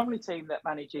that's the only team that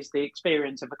manages the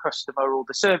experience of a customer or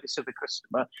the service of a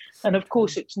customer. And of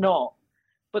course it's not.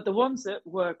 But the ones that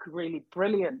work really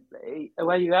brilliantly are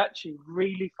where you actually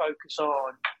really focus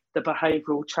on the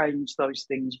behavioural change those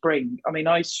things bring. I mean,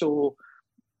 I saw,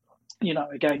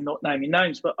 again, not naming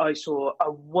names, but I saw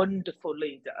a wonderful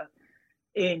leader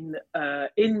in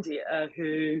India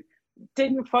who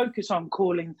didn't focus on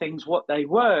calling things what they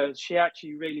were. She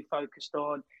actually really focused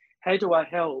on, how do I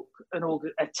help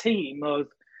a team of,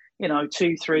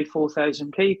 2,000, 3,000,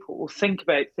 4,000 people think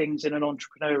about things in an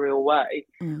entrepreneurial way?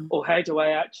 Or how do I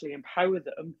actually empower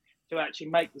them to actually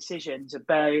make decisions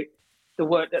about the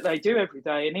work that they do every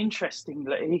day? And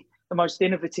interestingly, the most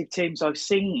innovative teams I've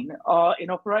seen are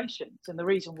in operations. And the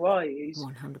reason why is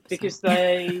 100%. Because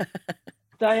they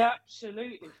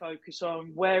absolutely focus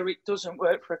on where it doesn't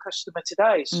work for a customer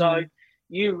today. So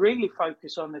you really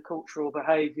focus on the cultural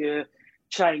behaviour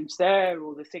change there,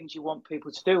 or the things you want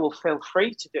people to do or feel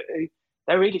free to do.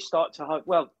 They really start to hope,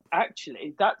 well,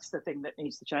 actually, that's the thing that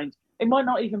needs to change. It might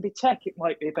not even be tech. It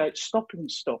might be about stopping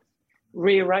stuff,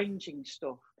 rearranging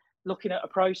stuff, looking at a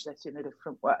process in a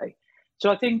different way. So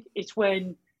I think it's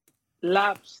when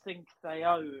labs think they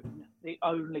own the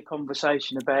only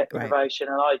conversation about innovation,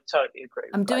 and I totally agree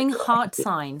with I'm doing that. heart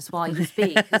signs while you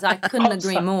speak, because I couldn't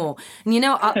agree more. And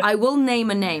I will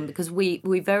name a name, because we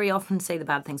very often say the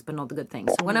bad things but not the good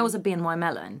things. So when I was at BNY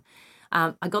Mellon,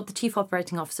 I got the chief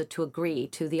operating officer to agree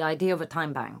to the idea of a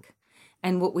time bank.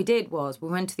 And what we did was we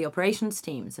went to the operations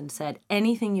teams and said,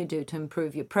 anything you do to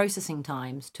improve your processing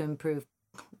times, to improve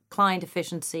client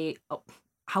efficiency,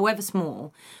 however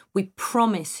small, we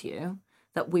promise you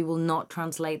that we will not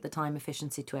translate the time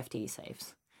efficiency to FTE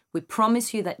saves. We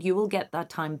promise you that you will get that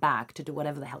time back to do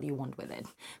whatever the hell you want with it.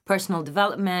 Personal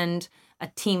development, a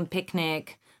team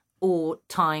picnic, or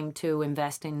time to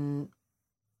invest in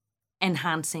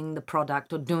enhancing the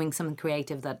product or doing something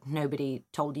creative that nobody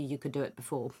told you could do it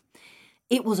before.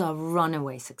 It was a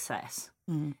runaway success.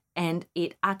 And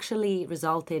it actually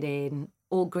resulted in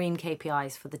all green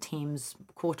KPIs for the teams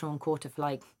quarter on quarter for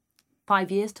like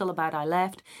 5 years till about I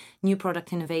left. New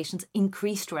product innovations,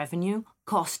 increased revenue,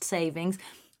 cost savings,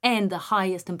 and the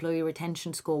highest employee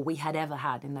retention score we had ever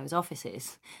had in those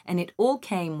offices. And it all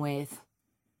came with,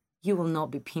 you will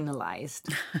not be penalized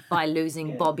by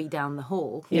losing Bobby down the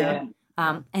hall. And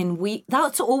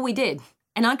that's all we did.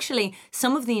 And actually,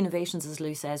 some of the innovations, as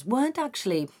Lou says, weren't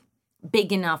actually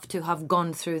big enough to have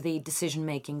gone through the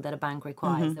decision-making that a bank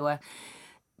requires. They were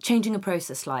changing a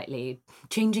process slightly,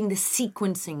 changing the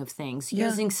sequencing of things,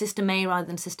 using system A rather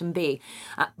than system B.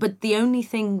 But the only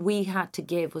thing we had to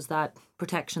give was that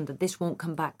protection that this won't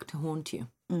come back to haunt you.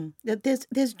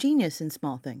 There's genius in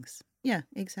small things. Yeah,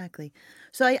 exactly.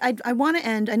 So I want to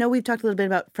end. I know we've talked a little bit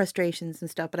about frustrations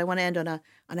and stuff, but I want to end on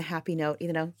a happy note.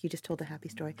 Even though you just told a happy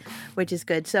story, which is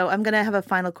good. So I'm going to have a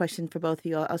final question for both of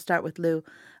you. I'll start with Lou.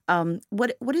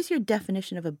 What is your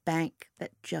definition of a bank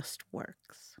that just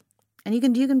works? And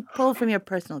you can pull from your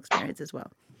personal experience as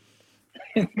well.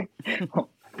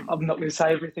 I'm not going to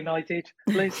say everything I did,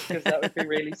 Liz, because that would be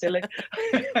really silly.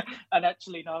 And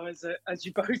actually, no, as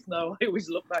you both know, I always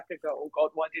look back and go, "Oh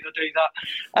God, why did I do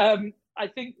that?" I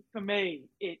think for me,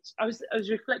 I was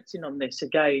reflecting on this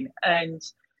again, and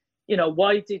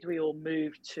why did we all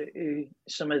move to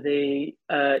some of the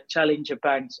challenger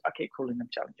banks? I keep calling them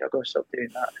challenger. I've got to stop doing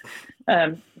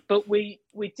that. But we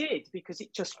did, because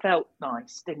it just felt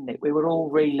nice, didn't it? We were all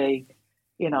really,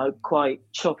 quite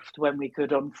chuffed when we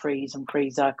could unfreeze and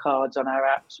freeze our cards on our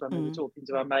apps when we were talking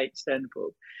to our mates then.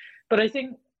 But I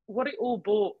think what it all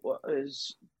brought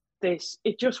was this,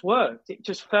 it just worked. It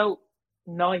just felt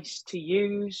nice to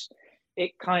use.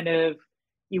 It kind of,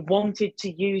 you wanted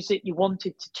to use it, you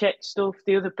wanted to check stuff.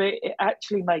 The other bit, it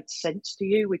actually made sense to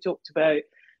you. We talked about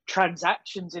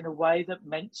transactions in a way that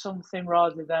meant something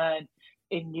rather than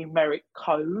in numeric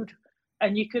code.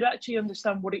 And you could actually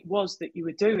understand what it was that you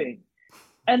were doing.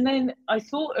 And then I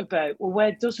thought about, well,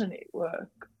 where doesn't it work?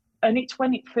 And it's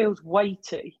when it feels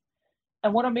weighty.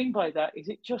 And what I mean by that is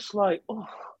it just like,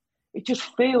 it just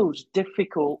feels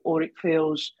difficult, or it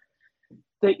feels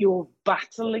that you're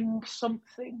battling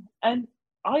something. And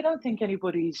I don't think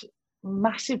anybody's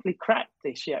massively cracked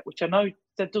this yet, which I know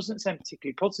that doesn't sound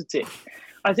particularly positive.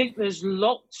 I think there's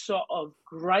lots of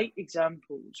great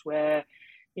examples where,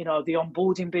 the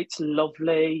onboarding bit's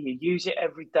lovely, you use it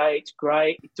every day, it's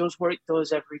great, it does what it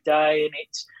does every day, and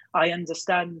I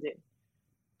understand it.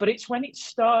 But it's when it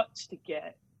starts to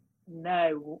get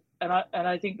now, and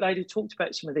I think Leda talked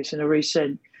about some of this in a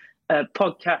recent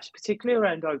podcast, particularly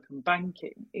around open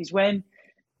banking, is when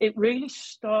it really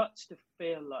starts to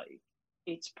feel like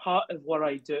it's part of what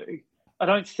I do. I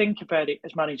don't think about it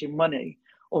as managing money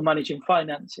or managing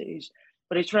finances,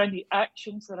 but it's around the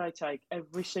actions that I take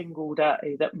every single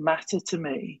day that matter to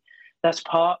me. That's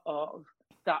part of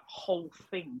that whole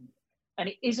thing. And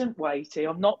it isn't weighty.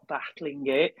 I'm not battling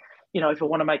it. If I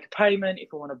want to make a payment, if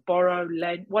I want to borrow,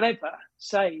 lend, whatever,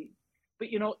 say, but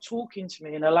you're not talking to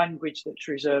me in a language that's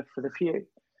reserved for the few.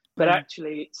 But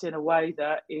actually, it's in a way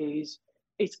that is,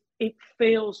 it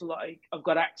feels like I've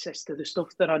got access to the stuff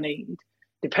that I need,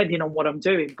 depending on what I'm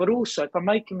doing. But also, if I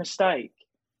make a mistake,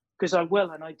 because I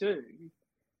will and I do,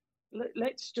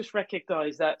 let's just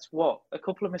recognise that's a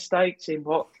couple of mistakes in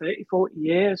 30, 40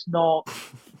 years, not,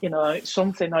 it's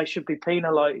something I should be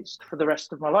penalised for the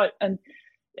rest of my life. And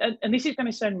this is going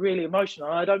to sound really emotional.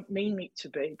 I don't mean it to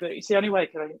be, but it's the only way I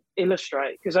can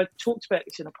illustrate, because I talked about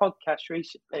this in a podcast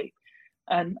recently,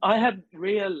 and I hadn't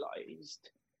realised,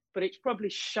 but it's probably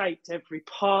shaped every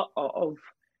part of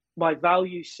my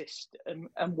value system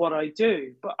and what I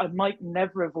do, but I might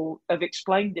never have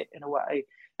explained it in a way.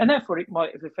 And therefore, it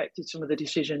might have affected some of the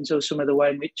decisions or some of the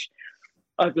way in which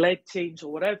I've led teams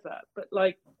or whatever. But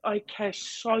I care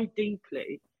so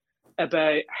deeply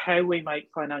about how we make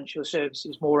financial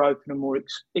services more open and more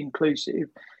inclusive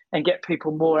and get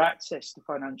people more access to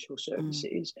financial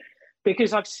services,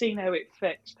 because I've seen how it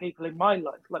affects people in my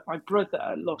life. Like my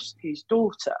brother lost his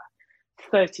daughter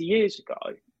 30 years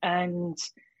ago. And,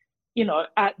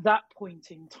 at that point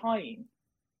in time,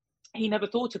 he never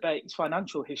thought about his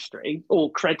financial history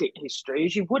or credit history,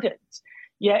 as you wouldn't.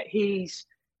 Yet he's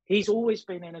always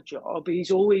been in a job.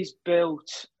 He's always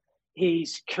built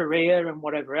his career and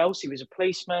whatever else. He was a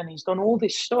policeman. He's done all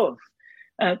this stuff,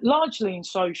 largely in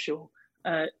social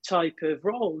type of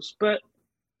roles. But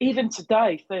even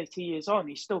today, 30 years on,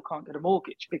 he still can't get a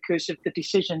mortgage because of the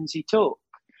decisions he took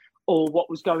or what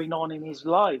was going on in his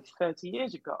life 30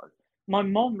 years ago. My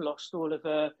mom lost all of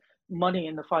her money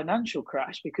in the financial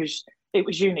crash because it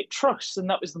was unit trusts, and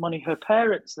that was the money her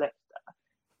parents left her.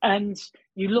 And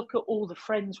you look at all the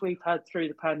friends we've had through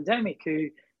the pandemic who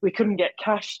we couldn't get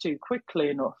cash to quickly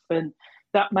enough, and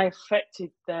that may have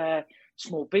affected their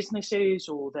small businesses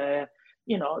or their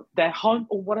home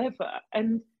or whatever.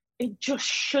 And it just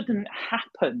shouldn't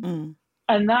happen.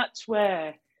 And that's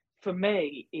where, for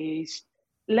me, is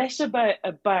less about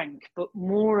a bank, but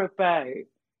more about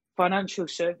financial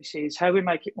services, how we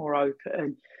make it more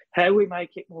open, how we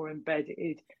make it more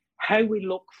embedded, how we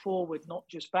look forward, not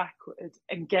just backward,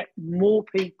 and get more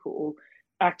people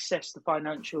access to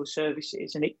financial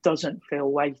services, and it doesn't feel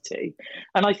weighty.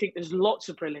 And I think there's lots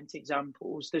of brilliant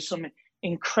examples. There's some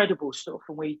incredible stuff,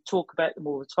 and we talk about them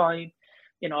all the time.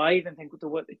 I even think with the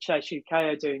work that Chase UK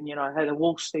are doing, Heather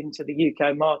Woolston to the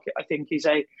UK market, I think is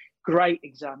a great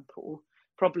example.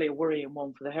 Probably a worrying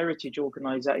one for the heritage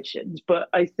organisations, but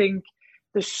I think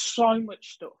there's so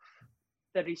much stuff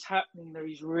that is happening that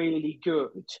is really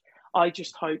good. I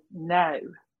just hope now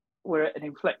we're at an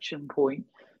inflection point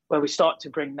where we start to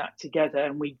bring that together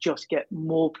and we just get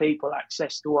more people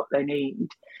access to what they need,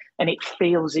 and it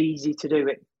feels easy to do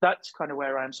it. That's kind of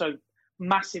where I am. So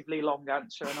massively long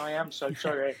answer, and I am so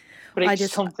sorry. But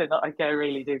it's something that I care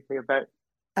really deeply about.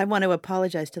 I want to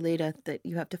apologize to Leda that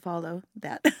you have to follow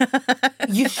that.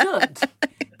 You should,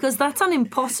 because that's an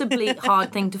impossibly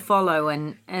hard thing to follow.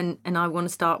 And I want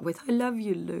to start with, I love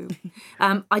you, Lou.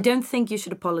 I don't think you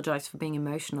should apologize for being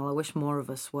emotional. I wish more of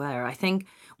us were. I think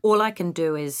all I can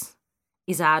do is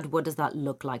add, what does that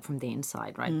look like from the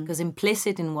inside, right? Because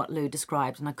implicit in what Lou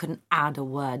described, and I couldn't add a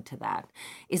word to that,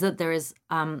 is that there is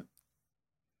a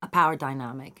power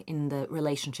dynamic in the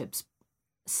relationships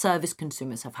service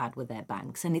consumers have had with their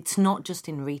banks. And it's not just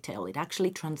in retail, it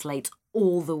actually translates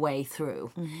all the way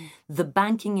through. The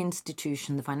banking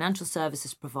institution, the financial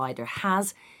services provider,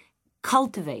 has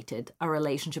cultivated a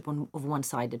relationship of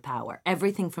one-sided power.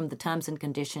 Everything from the terms and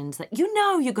conditions that you're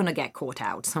going to get caught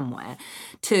out somewhere,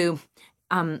 to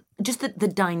just the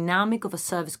dynamic of a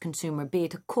service consumer, be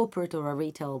it a corporate or a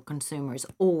retail consumer, is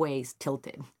always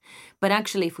tilted. But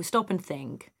actually, if we stop and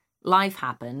think, life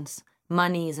happens.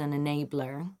 Money is an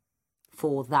enabler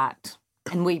for that.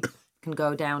 And we can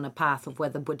go down a path of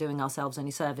whether we're doing ourselves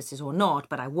any services or not,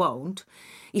 but I won't.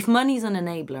 If money is an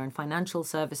enabler and financial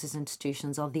services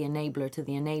institutions are the enabler to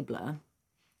the enabler,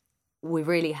 we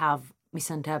really have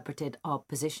misinterpreted our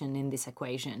position in this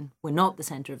equation. We're not the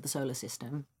center of the solar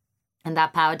system. And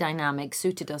that power dynamic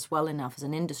suited us well enough as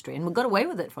an industry, and we got away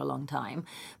with it for a long time.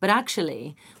 But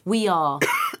actually, we are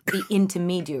the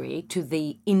intermediary to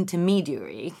the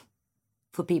intermediary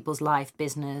for people's life,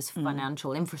 business,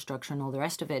 financial infrastructure, and all the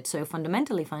rest of it. So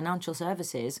fundamentally, financial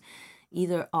services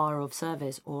either are of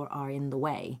service or are in the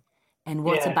way. And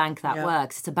what's a bank that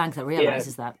works? It's a bank that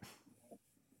realizes that.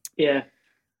 Yeah.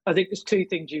 I think there's two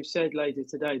things you've said, Leda,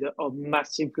 today that are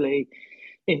massively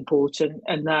important,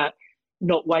 and that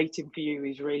not waiting for you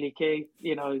is really key.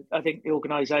 I think the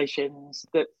organisations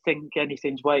that think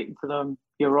anything's waiting for them,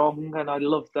 you're wrong, and I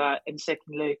love that. And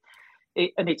secondly,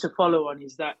 it's a follow-on,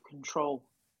 is that control.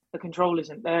 The control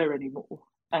isn't there anymore,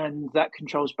 and that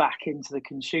control's back into the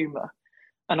consumer.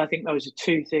 And I think those are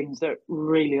two things that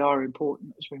really are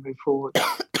important as we move forward.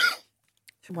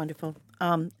 Wonderful.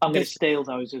 I'm going to steal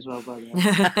those as well, by the way.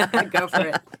 Go for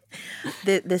it.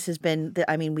 This has been,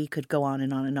 we could go on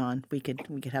and on and on. We could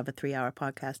have a 3-hour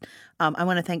podcast. I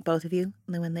want to thank both of you,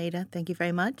 Lou and Leda. Thank you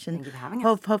very much. And thank you for having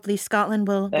us. Hopefully Scotland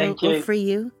will free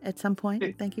you at some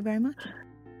point. Thank you very much.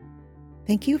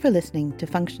 Thank you for listening to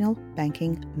Functional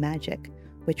Banking Magic,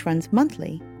 which runs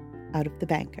monthly out of The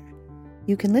Banker.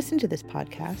 You can listen to this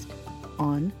podcast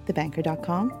on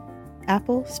thebanker.com,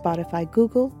 Apple, Spotify,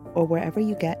 Google, or wherever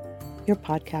you get your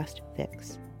podcast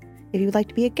fix. If you would like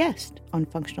to be a guest on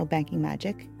Functional Banking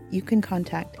Magic, you can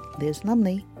contact Liz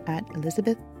Lumley at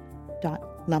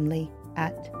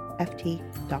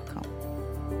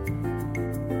elizabeth.lumley@ft.com.